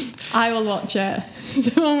 I will watch it.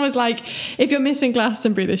 Someone was like, if you're missing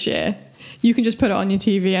Glastonbury this year, you can just put it on your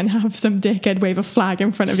TV and have some dickhead wave a flag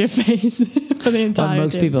in front of your face for the entire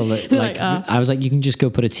most people I was like, you can just go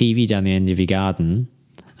put a TV down the end of your garden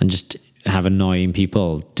and just have annoying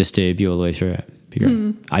people disturb you all the way through it.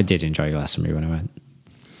 I did enjoy Glastonbury when I went.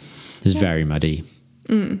 It was very muddy.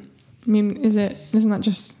 I mean, isn't that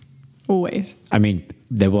just always? I mean,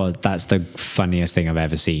 that's the funniest thing I've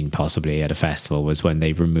ever seen possibly at a festival was when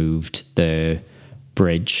they removed the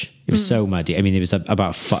bridge. It was so muddy. I mean, there was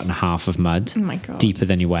about 1.5 foot of mud. Oh my God. Deeper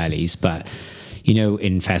than your wellies. But, you know,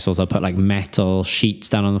 in festivals, they'll put like metal sheets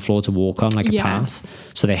down on the floor to walk on, like a path.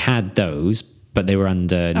 So they had those, but they were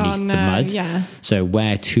underneath the mud. Yeah. So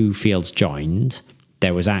where 2 fields joined,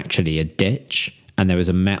 there was actually a ditch and there was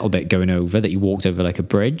a metal bit going over that you walked over like a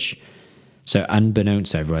bridge. So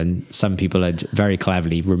unbeknownst to everyone, some people had very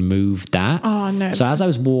cleverly removed that. Oh, no. So as I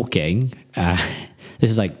was walking... this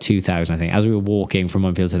is like 2000, I think. As we were walking from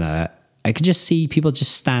one field to another, I could just see people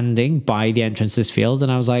just standing by the entrance to this field.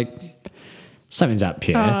 And I was like, something's up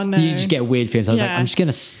here. Oh, no. You just get a weird feeling. So I was like, I'm just going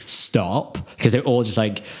to stop. Because they're all just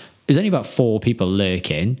like, there's only about 4 people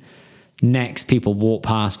lurking. Next, people walk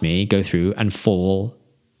past me, go through and fall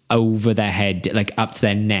over their head, like up to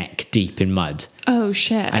their neck deep in mud. Oh,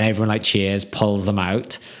 shit. And everyone like cheers, pulls them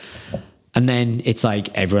out. And then it's like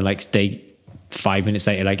everyone like 5 minutes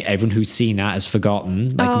later, like everyone who's seen that has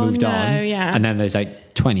forgotten, like moved on. Yeah. And then there's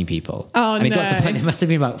like 20 people. Oh, and it got to the point, there must have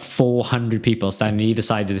been about 400 people standing either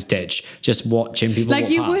side of this ditch, just watching people walk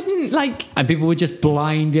past. Wouldn't like... And people would just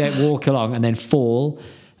blindly walk along and then fall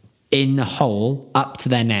in a hole up to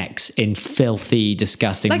their necks in filthy,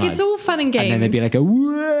 disgusting like mud. it's all fun and games. And then they'd be like,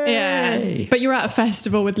 "Way!" Yeah, but you're at a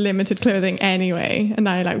festival with limited clothing anyway, and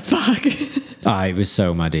now you're like, fuck. Oh, it was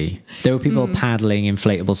so muddy. There were people paddling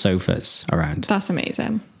inflatable sofas around. That's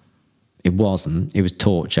amazing. It wasn't. It was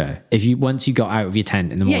torture. Once you got out of your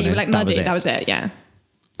tent in the morning, you were like muddy. That was it. Yeah.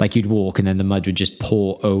 Like you'd walk and then the mud would just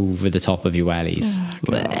pour over the top of your wellies. Oh,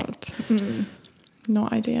 God.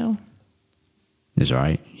 Not ideal. It's all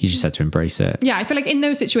right. You just had to embrace it. Yeah, I feel like in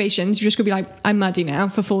those situations, you're just going to be like, I'm muddy now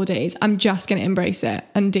for 4 days. I'm just going to embrace it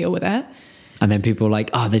and deal with it. And then people are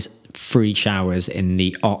like, oh, there's free showers in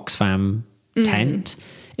the Oxfam tent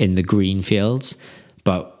in the green fields.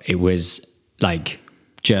 But it was like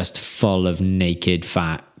just full of naked,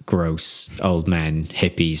 fat, gross old men,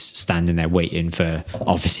 hippies standing there waiting for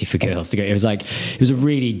girls to go. It was a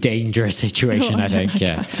really dangerous situation, I think.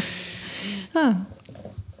 Yeah. Oh.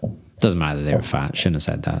 Doesn't matter that they were fat. Shouldn't have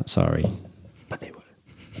said that. Sorry. But they were.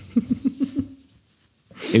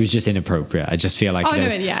 It was just inappropriate. I just feel like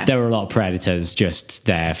there were a lot of predators just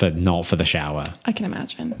there not for the shower. I can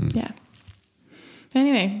imagine. Yeah.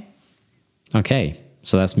 Anyway. Okay.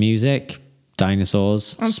 So that's music,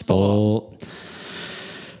 dinosaurs, and sport.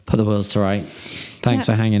 Put the worlds to right. Thanks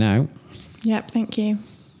for hanging out. Yep. Thank you.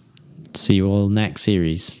 See you all next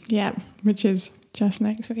series. Yeah. Which is just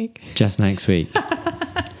next week. Just next week.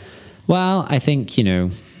 Well, I think,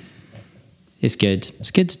 it's good.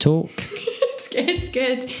 It's good to talk. It's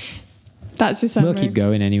good. That's the summary. We'll keep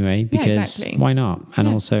going anyway, because why not? And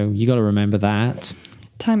also, you got to remember that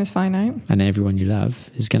time is finite. And everyone you love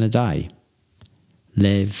is going to die.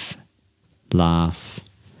 Live, laugh,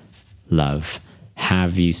 love.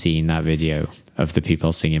 Have you seen that video of the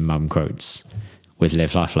people singing mum quotes with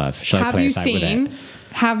Live, Laugh, Love? Shall I play us out with it?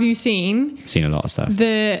 Have you seen? Seen a lot of stuff.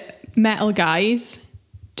 The metal guys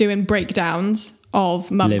doing breakdowns of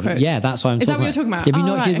mum quotes. Yeah, that's what I'm talking about. Is that what you're talking about? Have you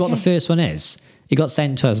not heard what the first one is? It got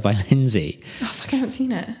sent to us by Lindsay. Oh, fuck, I haven't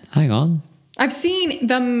seen it. Hang on. I've seen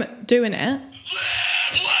them doing it.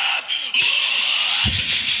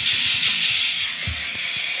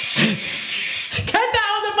 Get that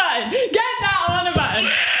on the button. Get that on the button.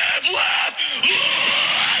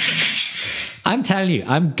 I'm telling you,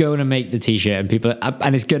 I'm going to make the t-shirt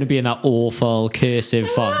and it's going to be in that awful cursive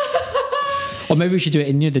font. Or maybe we should do it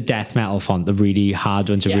in the death metal font, the really hard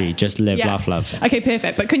one to read. Just Live, Laugh, Love. Okay,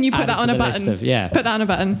 perfect. But can you put that on a button? Put that on a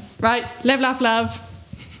button. Right. Live, Laugh, Love.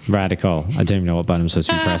 Radical. I don't even know what button I'm supposed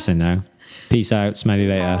to be pressing now. Peace out. Smell you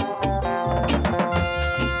later.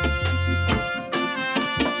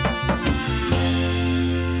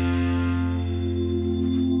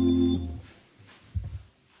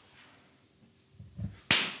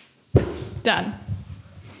 Done.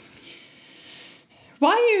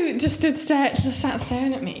 Why are you just sat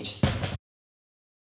staring at me? Just